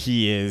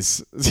 He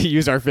is, to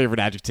use our favorite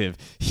adjective,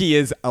 he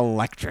is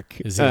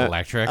electric. Is he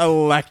electric?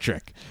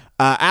 Electric.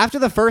 After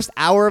the first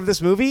hour of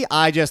this movie,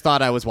 I just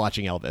thought I was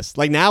watching Elvis.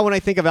 Like now when I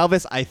think of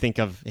Elvis, I think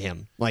of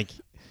him. Like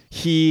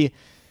he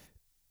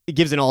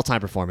gives an all-time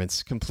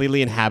performance,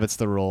 completely inhabits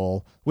the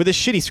role. With a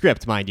shitty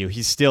script, mind you,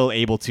 he's still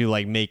able to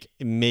like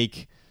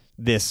make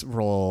this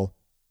role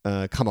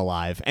come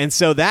alive. And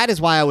so that is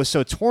why I was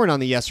so torn on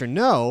the yes or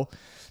no,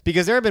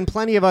 because there have been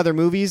plenty of other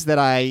movies that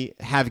I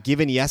have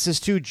given yeses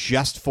to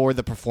just for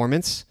the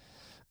performance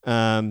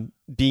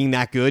being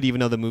that good, even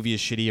though the movie is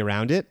shitty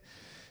around it.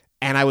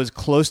 And I was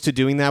close to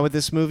doing that with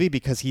this movie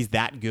because he's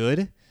that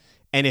good.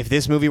 And if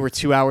this movie were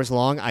 2 hours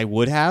long, I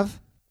would have.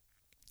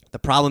 The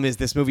problem is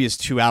this movie is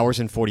 2 hours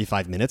and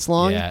 45 minutes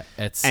long. Yeah,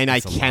 I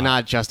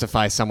cannot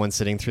justify someone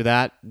sitting through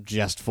that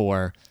just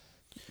for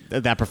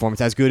that performance,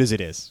 as good as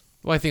it is.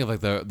 Well, I think of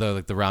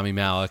like the Rami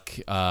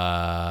Malek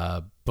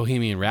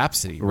Bohemian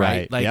Rhapsody,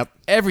 right? Like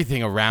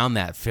everything around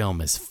that film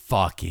is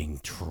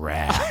fucking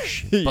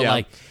trash. But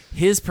like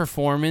his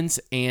performance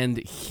and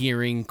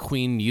hearing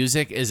Queen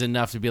music is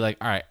enough to be like,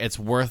 all right, it's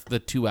worth the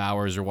 2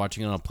 hours or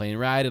watching it on a plane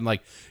ride, and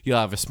like you'll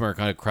have a smirk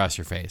across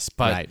your face.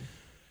 But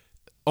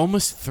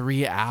almost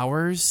 3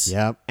 hours.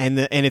 Yep. And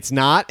it's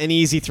not an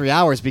easy 3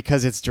 hours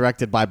because it's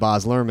directed by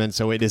Baz Luhrmann,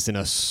 so it is an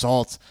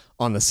assault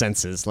on the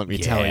senses, let me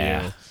tell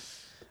you.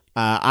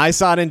 I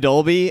saw it in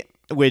Dolby,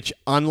 which,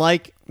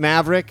 unlike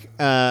Maverick,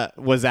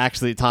 was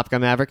actually Top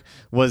Gun Maverick,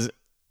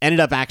 ended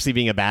up actually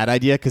being a bad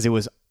idea because it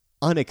was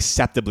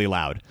unacceptably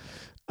loud.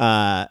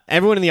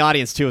 Everyone in the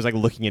audience too was like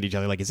looking at each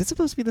other, like, "Is it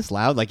supposed to be this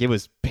loud?" Like it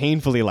was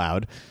painfully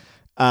loud.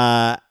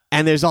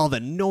 And there's all the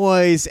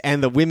noise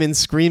and the women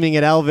screaming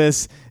at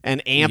Elvis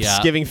and amps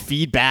giving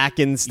feedback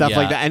and stuff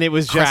like that. And it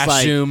was just crash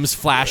like zooms,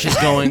 flashes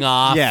going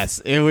off. Yes,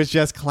 it was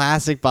just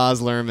classic Baz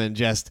Luhrmann,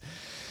 just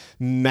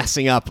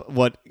messing up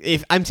what.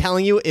 If I'm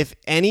telling you, if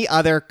any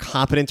other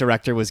competent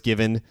director was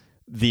given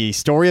the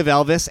story of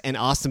Elvis and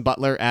Austin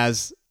Butler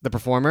as the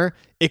performer,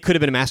 it could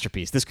have been a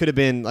masterpiece. This could have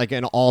been like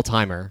an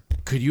all-timer.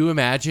 Could you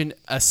imagine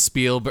a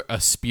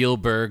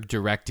Spielberg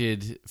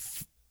directed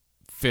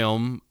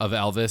film of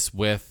Elvis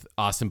with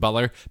Austin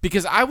Butler?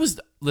 Because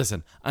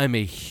I'm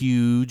a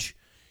huge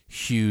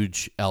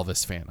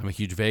Elvis fan. I'm a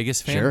huge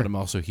Vegas fan, but I'm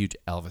also a huge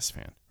Elvis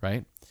fan,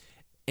 right?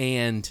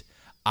 And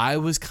I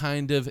was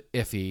kind of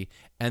iffy.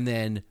 And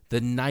then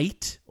the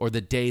night or the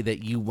day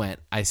that you went,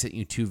 I sent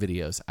you two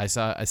videos. I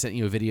sent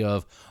you a video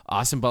of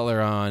Austin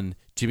Butler on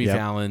Jimmy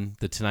Fallon,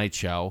 The Tonight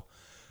Show,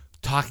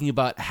 talking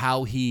about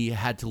how he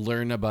had to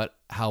learn about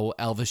how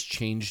Elvis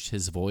changed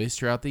his voice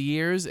throughout the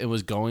years and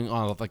was going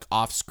on like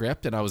off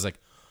script. And I was like,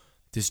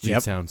 this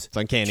dude sounds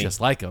uncanny,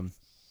 just like him.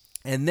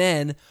 And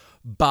then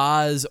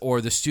Baz or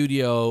the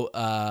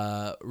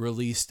studio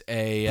released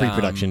a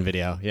pre-production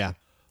video. Yeah.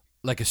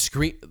 Like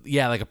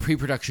a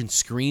pre-production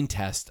screen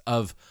test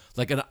of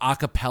like an a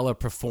cappella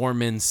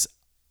performance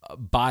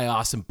by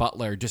Austin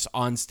Butler just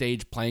on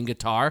stage playing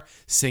guitar,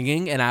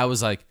 singing. And I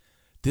was like,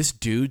 this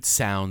dude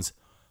sounds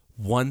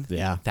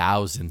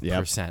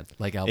 1,000%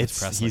 like Elvis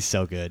Presley. He's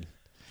so good.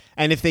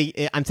 And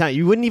I'm telling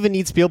you, you wouldn't even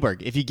need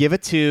Spielberg. If you give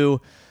it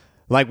to,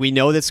 like, we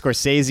know that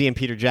Scorsese and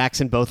Peter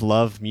Jackson both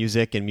love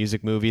music and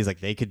music movies.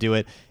 Like, they could do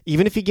it.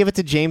 Even if you give it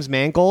to James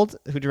Mangold,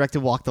 who directed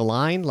Walk the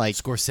Line, like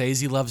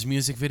Scorsese loves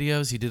music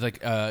videos. He did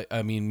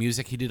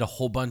music. He did a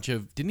whole bunch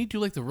of. Didn't he do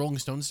like the Rolling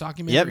Stones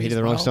documentary? Yep, he did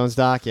the Rolling Stones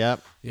doc.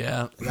 Yep.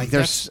 Yeah, like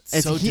that's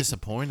so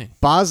disappointing.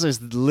 Baz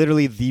is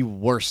literally the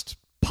worst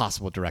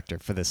possible director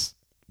for this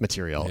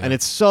material, and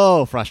it's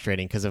so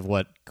frustrating because of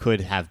what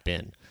could have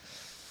been.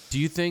 Do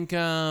you think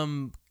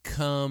come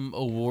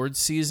awards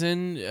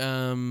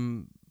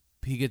season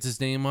he gets his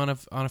name on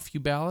a few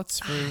ballots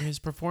for his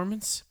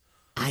performance?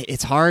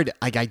 It's hard.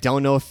 Like, I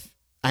don't know if.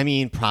 I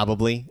mean,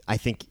 probably. I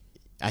think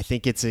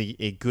it's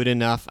a good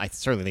enough. I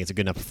certainly think it's a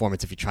good enough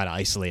performance if you try to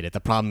isolate it. The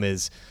problem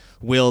is,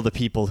 will the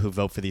people who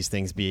vote for these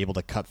things be able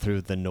to cut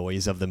through the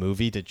noise of the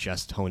movie to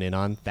just hone in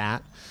on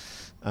that?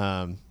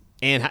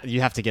 And you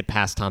have to get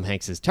past Tom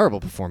Hanks' terrible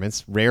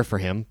performance. Rare for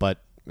him,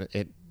 but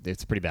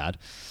it's pretty bad.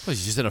 Well,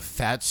 he's just in a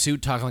fat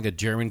suit talking like a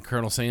German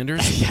Colonel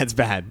Sanders? Yeah, it's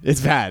bad.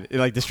 It's bad.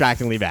 Like,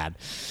 distractingly bad.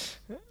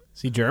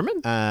 Is he German?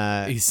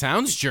 He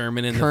sounds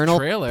German in Colonel the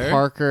trailer.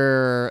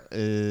 Parker,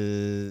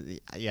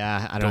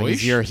 yeah, I don't know.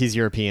 He's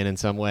European in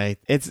some way.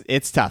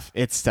 It's tough.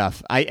 It's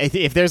tough.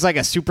 If there's like a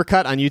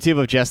supercut on YouTube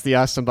of just the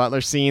Austin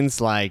Butler scenes,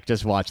 like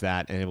just watch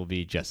that and it will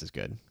be just as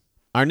good.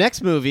 Our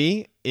next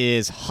movie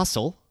is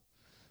Hustle.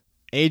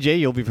 AJ,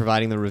 you'll be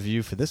providing the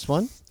review for this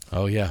one.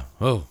 Oh yeah.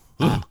 Oh.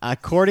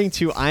 According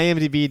to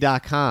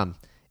IMDb.com,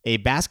 a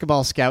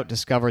basketball scout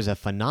discovers a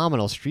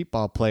phenomenal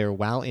streetball player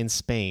while in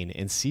Spain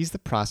and sees the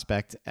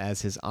prospect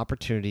as his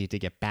opportunity to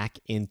get back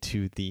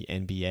into the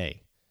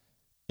NBA.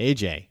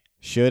 AJ,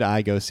 should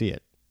I go see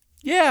it?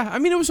 Yeah, I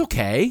mean, it was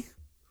okay.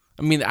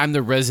 I mean, I'm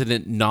the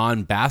resident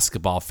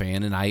non-basketball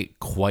fan, and I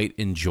quite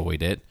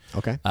enjoyed it.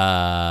 Okay.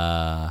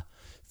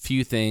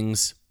 Few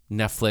things.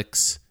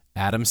 Netflix,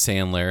 Adam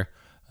Sandler.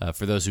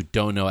 For those who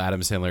don't know,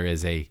 Adam Sandler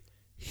is a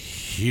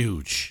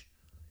huge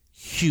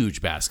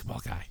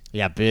basketball guy.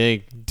 Yeah,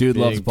 big. Dude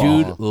loves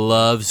ball. Dude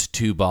loves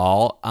to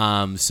ball.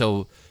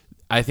 So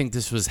I think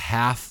this was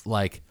half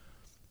like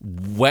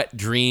wet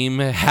dream,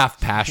 half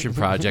passion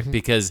project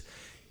because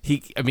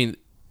in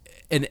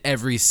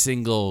every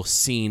single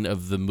scene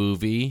of the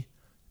movie,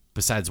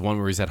 besides one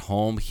where he's at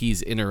home,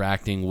 he's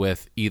interacting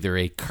with either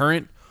a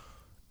current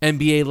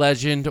NBA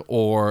legend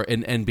or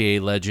an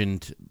NBA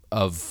legend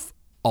of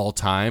all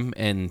time,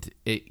 and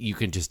you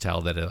can just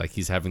tell that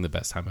he's having the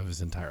best time of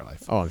his entire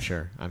life. Oh, I'm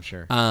sure.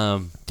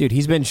 Dude,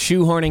 he's been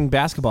shoehorning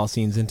basketball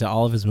scenes into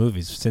all of his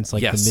movies since the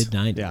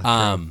mid-90s.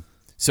 Yeah,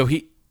 so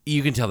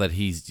you can tell that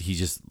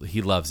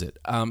he loves it.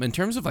 In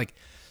terms of like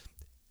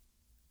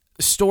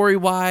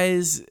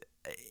story-wise,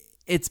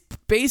 it's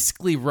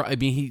basically, I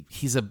mean,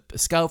 he's a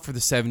scout for the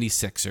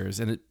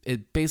 76ers, and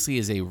it basically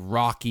is a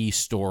Rocky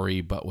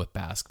story, but with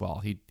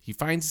basketball. He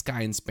finds this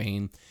guy in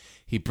Spain.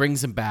 He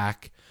brings him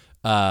back.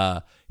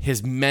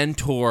 His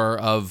mentor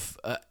of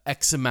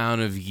X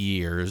amount of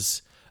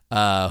years,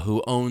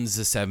 who owns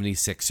the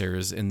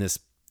 76ers in this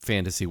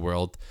fantasy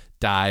world,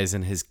 dies,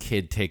 and his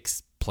kid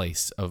takes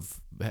place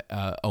of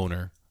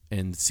owner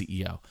and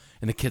CEO.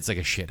 And the kid's like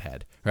a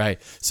shithead,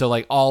 right? So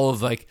like all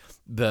of like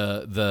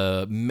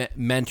the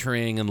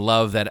mentoring and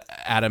love that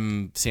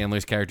Adam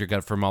Sandler's character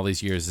got from all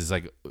these years is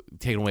like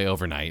taken away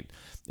overnight.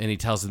 And he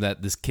tells him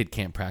that this kid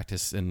can't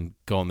practice and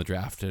go on the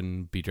draft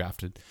and be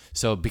drafted.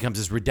 So it becomes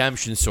this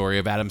redemption story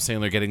of Adam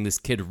Sandler getting this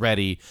kid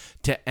ready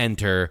to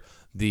enter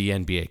the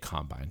NBA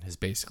Combine is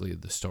basically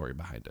the story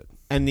behind it.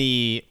 And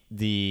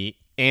the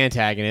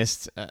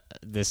antagonist,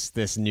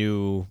 this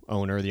new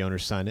owner, the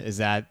owner's son, is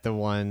that the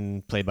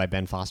one played by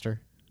Ben Foster?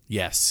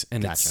 Yes,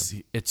 and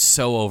Gotcha. it's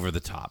so over the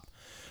top.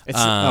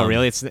 Oh,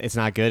 really? It's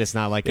not good. It's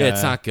not like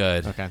it's not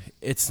good. Okay,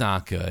 it's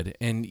not good,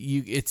 and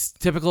it's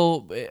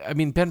typical. I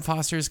mean, Ben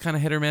Foster is kind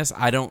of hit or miss.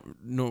 I don't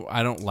know.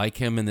 I don't like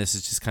him, and this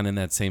is just kind of in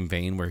that same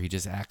vein where he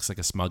just acts like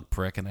a smug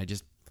prick, and I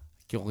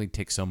can only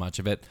take so much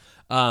of it.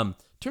 In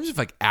terms of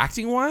like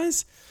acting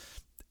wise,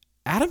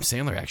 Adam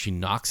Sandler actually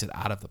knocks it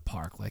out of the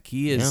park. Like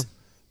he is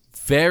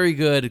very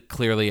good,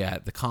 clearly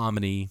at the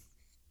comedy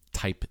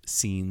type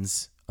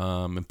scenes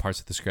and parts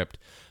of the script.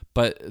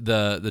 But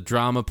the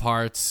drama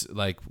parts,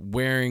 like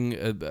wearing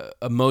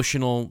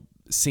emotional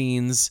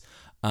scenes,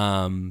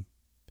 bringing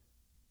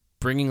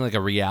like a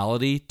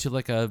reality to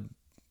like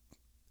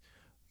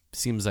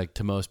seems like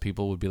to most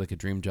people would be like a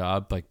dream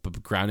job, like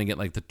but grounding it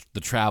like the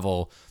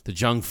travel, the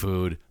junk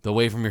food, the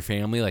away from your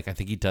family. Like I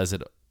think he does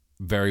it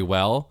very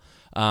well.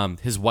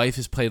 His wife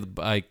is played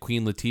by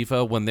Queen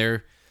Latifah. When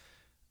they're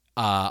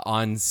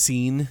on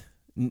scene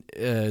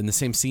in the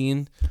same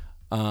scene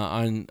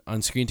on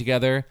screen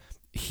together,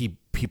 he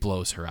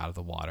blows her out of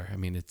the water. I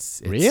mean, it's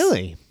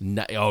really.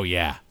 Oh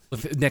yeah,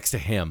 next to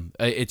him,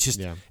 it's just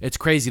it's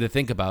crazy to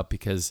think about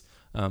because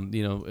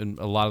in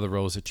a lot of the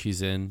roles that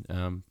she's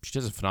in, she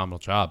does a phenomenal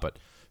job. But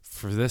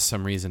for this,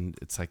 some reason,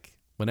 it's like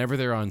whenever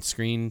they're on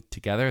screen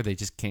together, they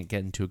just can't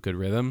get into a good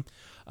rhythm.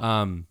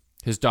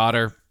 His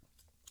daughter,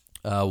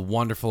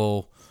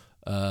 wonderful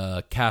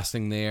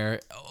casting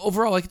there.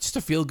 Overall, like it's just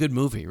a feel good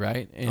movie,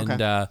 right?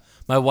 And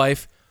my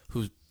wife,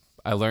 who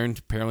I learned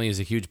apparently is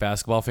a huge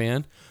basketball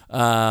fan,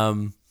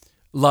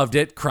 loved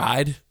it,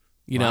 cried.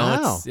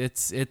 Wow.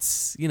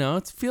 It's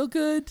feel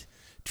good,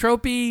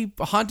 tropey,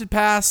 haunted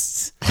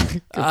past,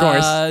 of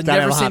course,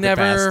 never say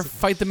never,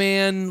 fight the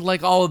man,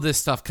 like all of this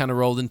stuff kind of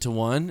rolled into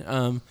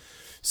one.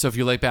 So if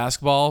you like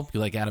basketball,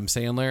 you like Adam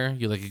Sandler,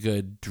 you like a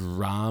good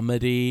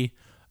dramedy,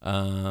 it's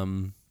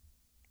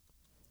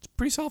a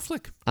pretty solid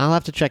flick. I'll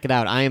have to check it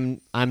out. I'm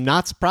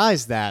not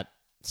surprised that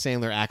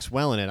Sandler acts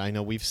well in it. I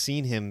know we've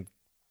seen him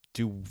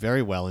do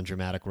very well in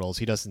dramatic roles.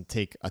 He doesn't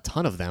take a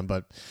ton of them,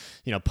 but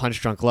Punch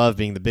Drunk Love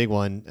being the big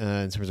one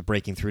in terms of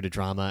breaking through to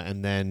drama,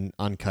 and then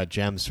Uncut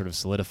Gems sort of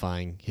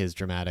solidifying his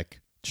dramatic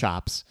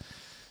chops.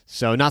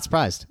 So not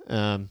surprised.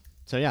 So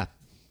yeah,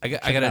 I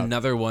got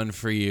another one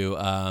for you.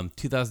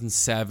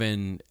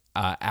 2007,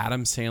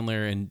 Adam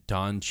Sandler and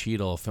Don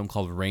Cheadle, a film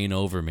called Reign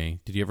Over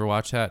Me. Did you ever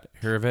watch that?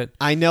 Hear of it?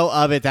 I know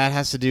of it. That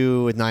has to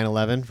do with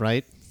 9/11,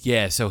 right?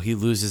 Yeah, so he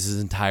loses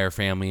his entire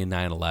family in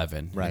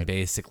 9/11. Right. And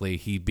basically,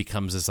 he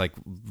becomes this like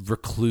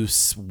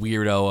recluse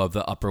weirdo of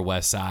the Upper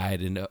West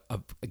Side. And a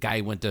guy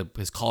who went to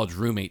his college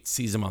roommate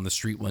sees him on the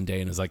street one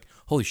day and is like,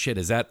 "Holy shit,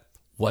 is that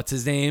what's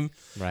his name?"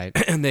 Right.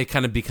 And they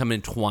kind of become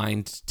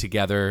entwined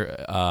together.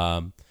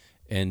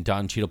 And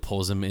Don Cheadle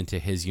pulls him into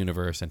his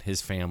universe and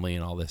his family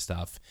and all this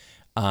stuff.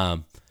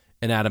 And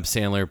Adam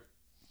Sandler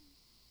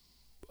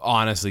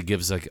honestly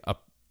gives like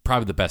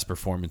probably the best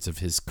performance of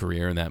his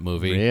career in that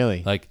movie.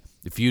 Really? Like,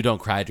 if you don't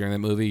cry during that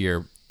movie,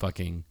 you're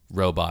fucking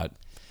robot.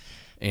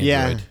 Android.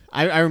 Yeah,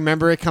 I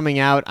remember it coming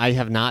out. I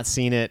have not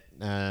seen it.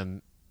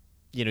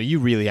 You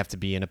really have to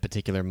be in a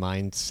particular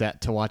mindset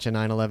to watch a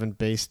 9/11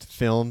 based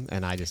film,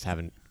 and I just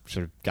haven't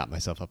sort of got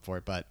myself up for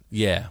it. But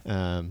Yeah.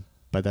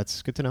 but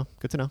that's good to know.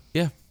 Good to know.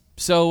 Yeah.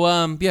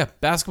 So,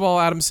 basketball,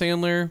 Adam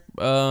Sandler.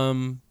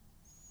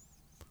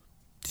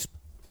 Just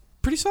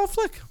pretty solid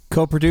flick.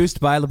 Co-produced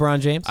by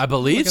LeBron James. I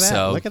believe Look at that.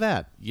 so. Look at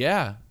that.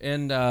 Yeah.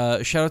 And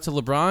shout out to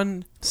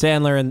LeBron.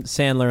 Sandler and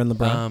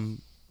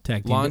LeBron.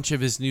 Tag team. Launch of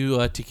his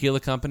new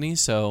tequila company.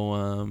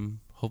 So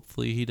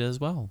hopefully he does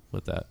well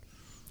with that.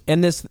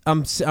 And this,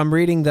 I'm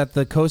reading that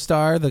the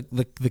co-star, the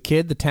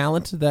kid, the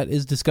talent that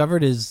is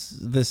discovered is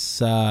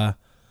this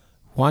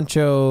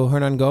Juancho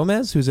Hernan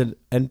Gomez, who's a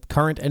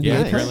current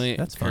NBA player.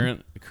 That's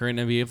fun. Current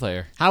NBA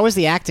player. How is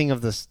the acting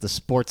of the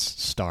sports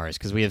stars?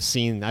 Because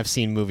I've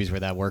seen movies where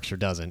that works or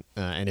doesn't,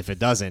 and if it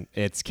doesn't,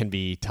 it can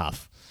be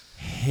tough.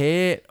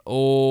 Hit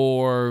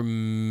or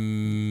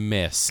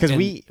miss.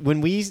 Because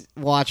when we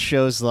watch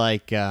shows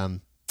like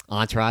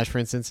Entourage, for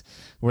instance,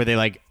 where they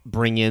like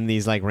bring in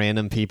these like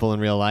random people in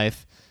real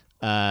life,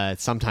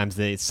 sometimes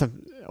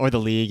or The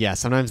League,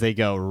 sometimes they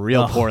go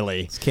real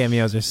poorly. These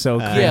cameos are so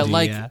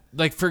cringy.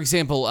 Like for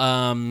example,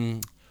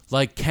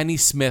 like Kenny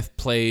Smith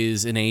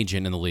plays an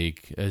agent in The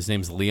League. His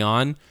name's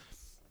Leon.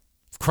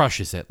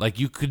 Crushes it. Like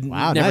you could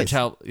never nice.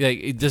 tell. Like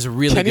it does a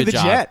really Kenny good the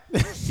job. Jet.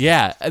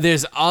 Yeah,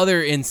 there's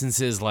other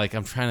instances like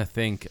I'm trying to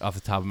think off the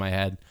top of my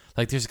head.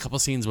 Like there's a couple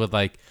scenes with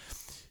like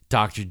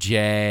Dr.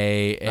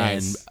 J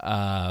and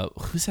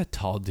who's that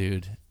tall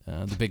dude?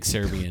 The big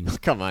Serbian.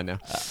 Come on now.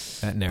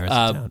 That narrows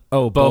it down.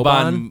 Oh,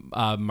 Boban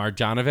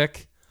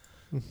Marjanovic.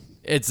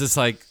 It's just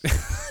like,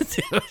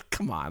 dude,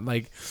 come on,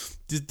 like,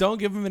 just don't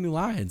give him any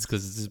lines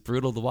because it's just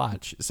brutal to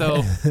watch.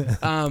 So,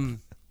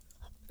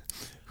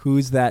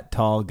 who's that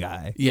tall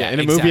guy? yeah, in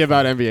a movie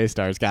about NBA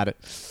stars. Got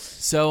it.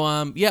 So,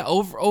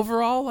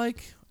 overall,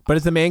 like, But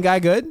is the main guy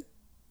good?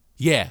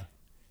 yeah,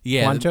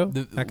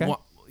 Juancho? Okay.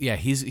 Yeah,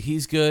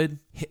 he's good.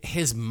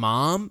 His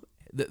mom,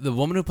 the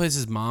woman who plays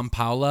his mom,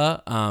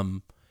 Paula,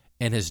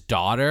 and his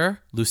daughter,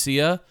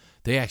 Lucia,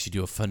 they actually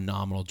do a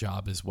phenomenal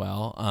job as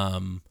well.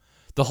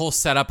 The whole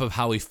setup of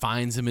how he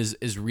finds him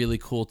is really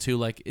cool too.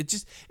 Like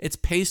it's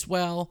paced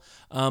well,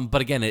 but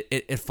again,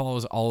 it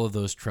follows all of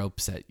those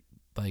tropes that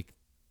like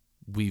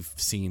we've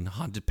seen: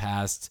 haunted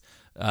past,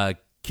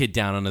 kid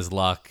down on his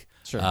luck,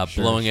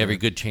 blowing every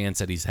good chance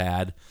that he's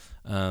had.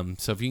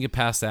 So if you can get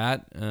past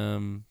that,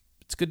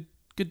 it's good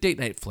date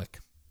night flick.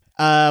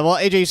 Well,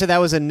 AJ, you said that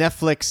was a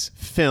Netflix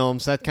film,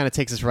 so that kind of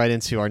takes us right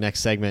into our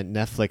next segment,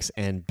 Netflix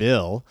and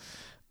Bill.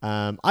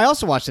 I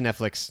also watched a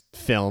Netflix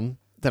film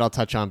that I'll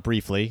touch on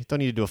briefly. Don't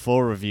need to do a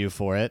full review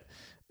for it.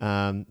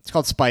 It's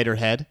called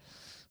Spiderhead.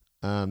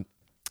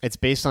 It's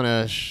based on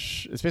a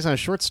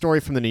short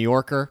story from the New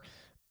Yorker,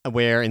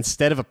 where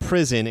instead of a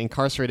prison,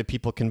 incarcerated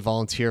people can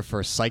volunteer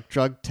for psych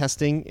drug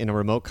testing in a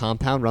remote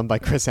compound run by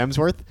Chris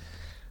Hemsworth.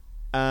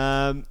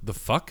 The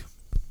fuck?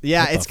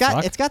 Yeah, it's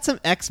got some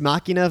Ex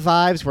Machina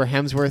vibes where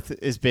Hemsworth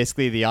is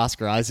basically the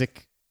Oscar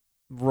Isaac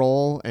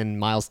role and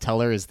Miles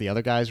Teller is the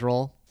other guy's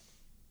role.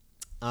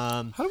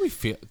 How do we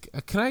feel?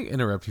 Can I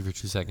interrupt you for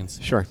 2 seconds?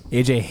 Sure.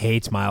 AJ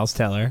hates Miles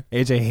Teller.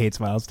 AJ hates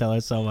Miles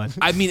Teller so much.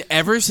 I mean,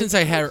 ever since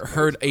I had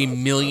heard a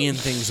million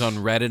things on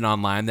Reddit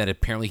online that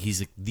apparently he's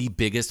like the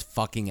biggest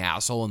fucking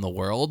asshole in the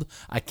world,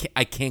 I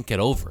can't get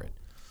over it.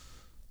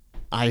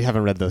 I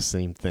haven't read those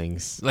same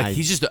things. Like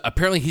he's just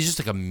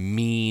like a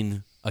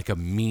mean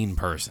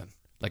person,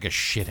 like a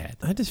shithead.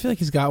 I just feel like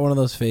he's got one of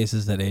those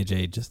faces that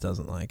AJ just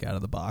doesn't like out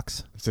of the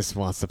box. Just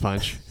wants to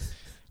punch.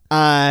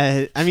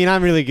 I mean,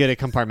 I'm really good at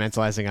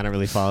compartmentalizing. I don't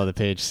really follow the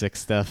page 6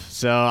 stuff,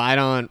 so I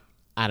don't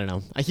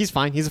know. He's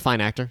fine. He's a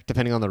fine actor,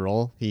 depending on the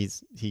role. He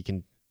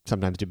can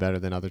sometimes do better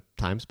than other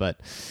times, but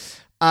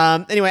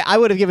anyway, I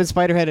would have given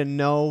Spiderhead a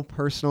no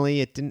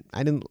personally.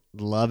 I didn't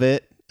love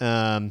it,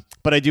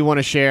 but I do want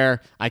to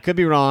share. I could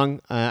be wrong.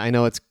 I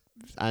know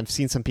I've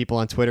seen some people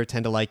on Twitter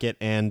tend to like it,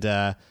 and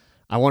I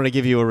wanted to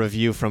give you a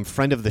review from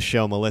friend of the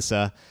show,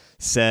 Melissa.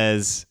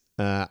 Says,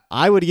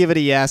 I would give it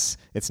a yes.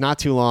 It's not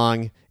too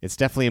long. It's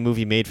definitely a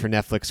movie made for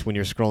Netflix when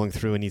you're scrolling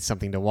through and need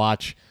something to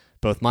watch.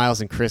 Both Miles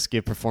and Chris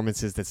give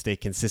performances that stay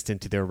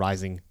consistent to their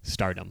rising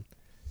stardom.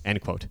 End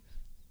quote.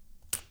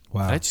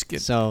 Wow. I just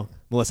get So,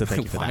 Melissa,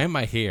 thank you for why that. am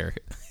I here?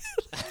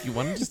 You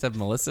want to just have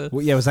Melissa?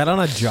 Well, yeah, was that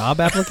on a job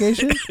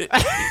application?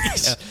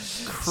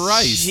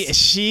 Christ.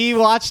 She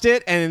watched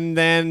it, and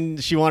then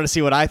she wanted to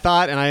see what I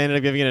thought, and I ended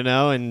up giving it a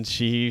no, and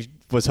she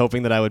was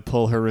hoping that I would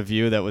pull her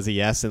review that was a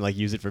yes and like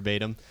use it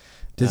verbatim.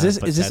 Is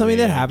this something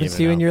that happens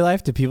to you in your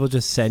life? Do people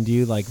just send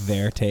you like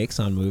their takes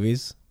on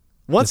movies?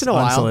 Once in a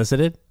while.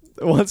 Unsolicited?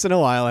 Once in a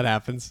while it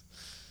happens.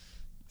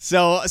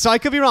 So I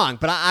could be wrong,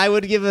 but I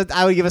would give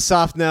a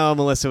soft no.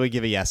 Melissa would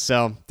give a yes.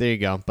 So there you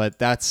go. But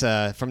that's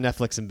from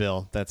Netflix and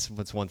Bill. That's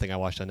one thing I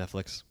watched on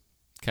Netflix.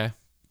 Okay.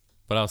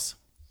 What else?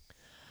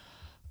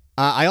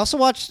 I also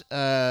watched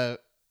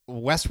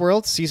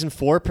Westworld season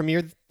 4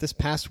 premiered this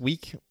past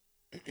week.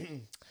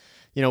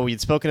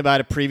 We'd spoken about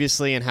it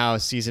previously and how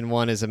season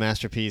 1 is a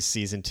masterpiece,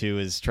 season 2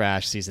 is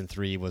trash, season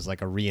 3 was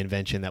like a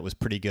reinvention that was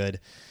pretty good.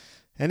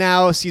 And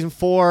now season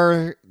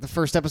 4, the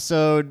first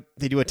episode,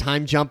 they do a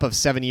time jump of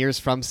 7 years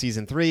from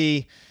season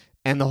 3,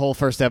 and the whole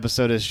first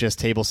episode is just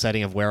table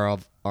setting of where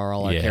are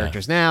all our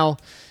characters now.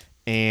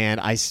 And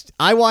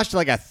I watched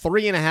like a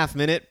 3.5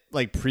 minute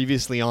like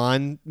previously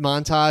on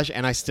montage,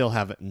 and I still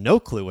have no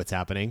clue what's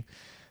happening.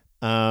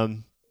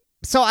 So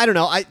I don't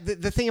know.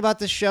 The thing about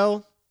this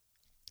show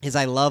is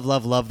I love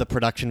the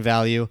production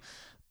value.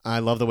 I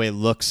love the way it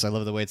looks. I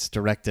love the way it's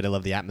directed. I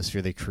love the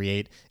atmosphere they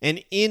create.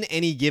 And in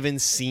any given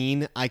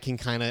scene, I can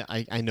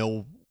I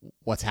know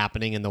what's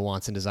happening and the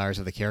wants and desires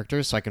of the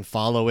characters, so I can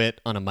follow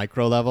it on a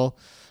micro level.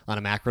 On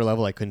a macro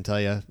level, I couldn't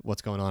tell you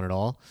what's going on at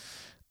all.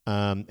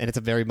 And it's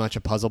a very much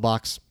a puzzle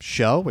box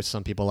show, which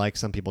some people like,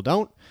 some people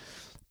don't.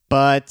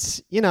 But,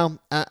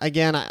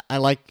 again, I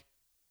like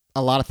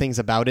a lot of things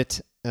about it.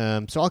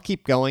 So I'll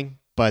keep going.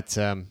 But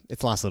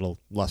it's lost a little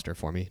luster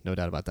for me, no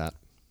doubt about that.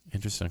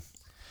 Interesting.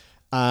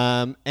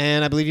 And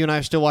I believe you and I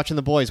are still watching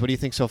The Boys. What do you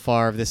think so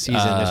far of this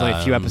season? There's only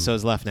a few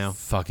episodes left now.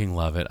 Fucking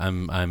love it.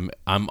 I'm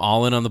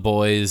all in on The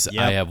Boys.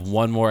 Yep. I have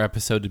one more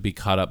episode to be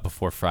caught up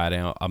before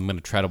Friday. I'm going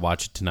to try to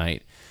watch it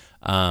tonight.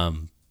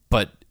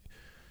 But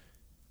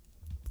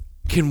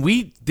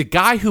the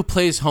guy who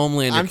plays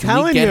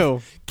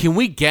Homelander, can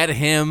we get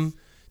him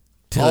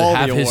to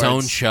have his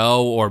own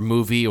show or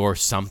movie or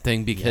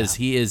something, because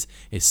he is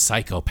a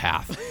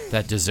psychopath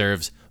that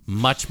deserves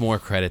much more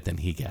credit than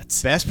he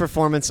gets. Best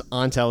performance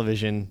on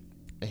television,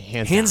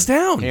 hands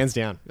down. Hands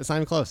down. It's not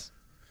even close.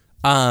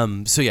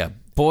 So yeah,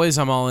 Boys,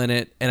 I'm all in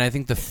it, and I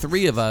think the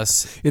three of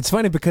us... It's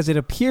funny because it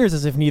appears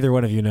as if neither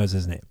one of you knows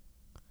his name.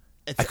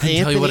 I couldn't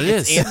tell you what it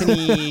is.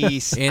 Anthony...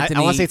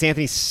 I want to say it's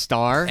Anthony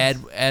Starr.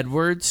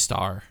 Edward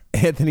Starr.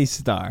 Anthony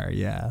Starr,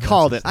 yeah.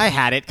 Called it. I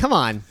had it. Come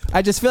on.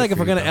 I just feel like if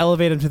we're going to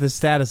elevate him to the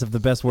status of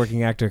the best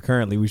working actor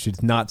currently, we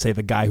should not say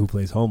the guy who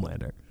plays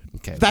Homelander.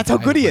 Okay, that's how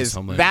good he is.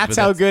 That's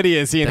how good he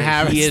is. He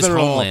inhabits the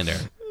role.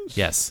 Homelander.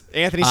 Yes.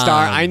 Anthony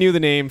Starr. I knew the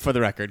name for the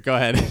record. Go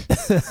ahead.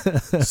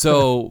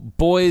 So,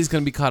 Boys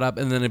going to be caught up,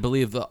 and then I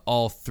believe that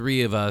all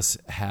three of us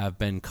have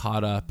been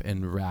caught up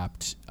and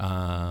wrapped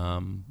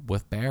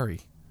with Barry.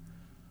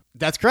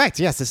 That's correct.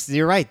 Yes,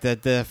 you're right.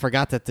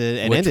 Forgot that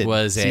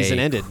season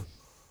ended.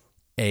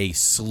 A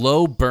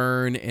slow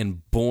burn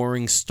and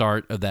boring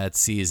start of that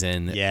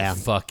season. Yeah.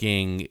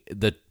 Fucking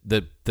the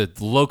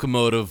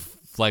locomotive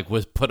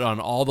was put on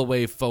all the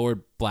way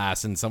forward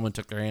blast, and someone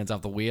took their hands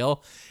off the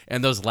wheel.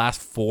 And those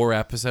last 3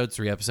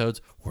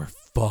 episodes were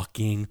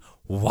fucking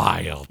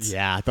wild.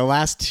 Yeah, the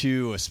last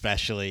 2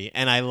 especially.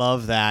 And I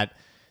love that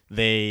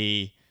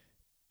they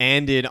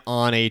ended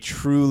on a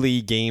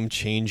truly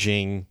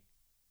game-changing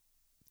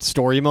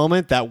story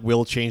moment that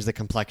will change the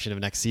complexion of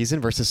next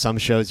season, versus some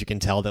shows you can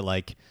tell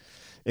that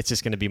it's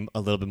just going to be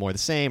a little bit more the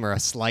same or a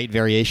slight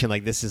variation.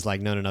 This is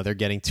no, they're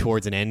getting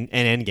towards an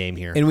end game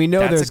here. And we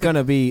know there's going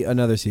to be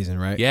another season,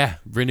 right? Yeah,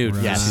 renewed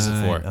for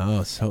season 4.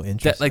 Oh, so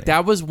interesting.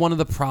 That was one of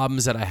the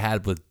problems that I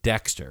had with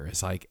Dexter.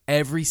 It's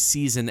every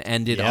season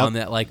ended on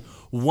that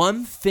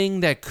one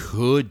thing that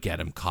could get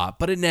him caught,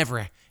 but it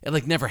never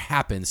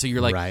happened. So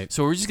you're right.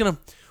 So we're just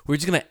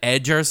gonna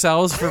edge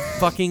ourselves for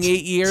fucking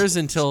 8 years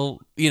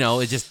until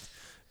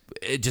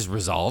it just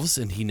resolves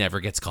and he never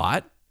gets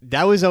caught.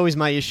 That was always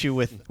my issue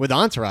with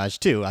Entourage,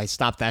 too. I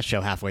stopped that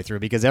show halfway through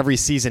because every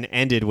season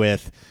ended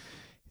with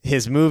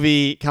his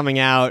movie coming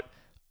out.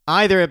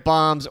 Either it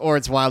bombs or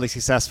it's wildly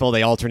successful.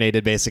 They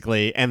alternated,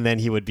 basically, and then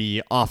he would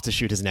be off to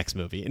shoot his next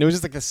movie. And it was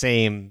just the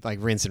same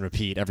rinse and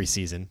repeat every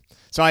season.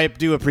 So I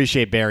do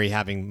appreciate Barry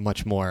having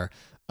much more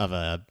of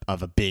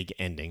a big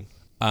ending.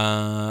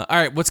 All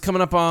right, what's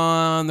coming up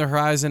on the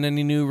horizon?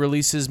 Any new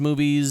releases,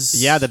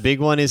 movies? Yeah, the big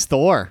one is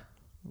Thor.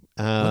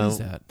 What is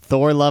that?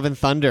 Thor: Love and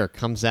Thunder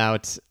comes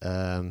out.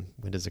 When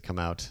does it come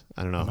out?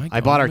 I don't know. I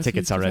bought our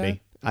tickets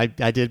already. I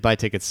did buy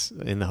tickets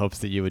in the hopes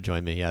that you would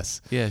join me.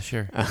 Yes. Yeah,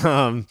 sure.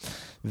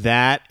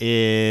 That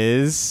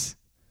is...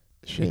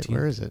 Shit, 18.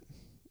 where is it?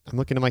 I'm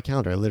looking at my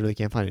calendar. I literally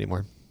can't find it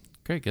anymore.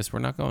 Great. Guess we're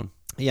not going.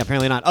 Yeah,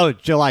 apparently not. Oh,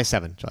 July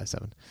 7.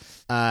 So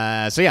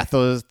yeah,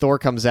 Thor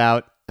comes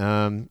out.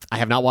 I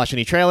have not watched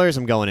any trailers.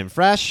 I'm going in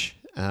fresh.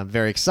 I'm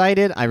very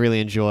excited. I really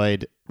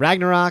enjoyed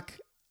Ragnarok.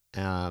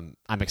 I'm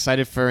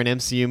excited for an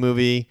MCU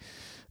movie,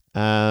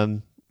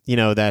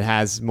 that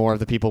has more of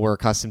the people we're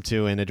accustomed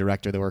to and a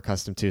director that we're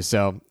accustomed to.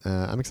 So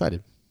I'm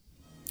excited.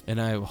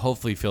 And I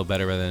hopefully feel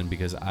better by then,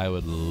 because I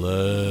would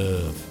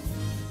love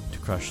to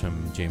crush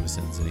some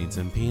Jamesons and eat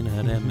some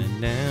peanut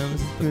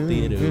M&Ms at the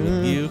theater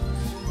with you.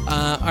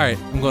 All right,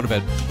 I'm going to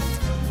bed.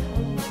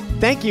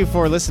 Thank you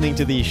for listening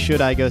to the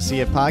Should I Go See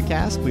It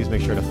podcast. Please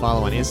make sure to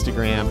follow on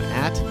Instagram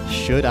at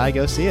Should I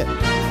Go See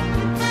It.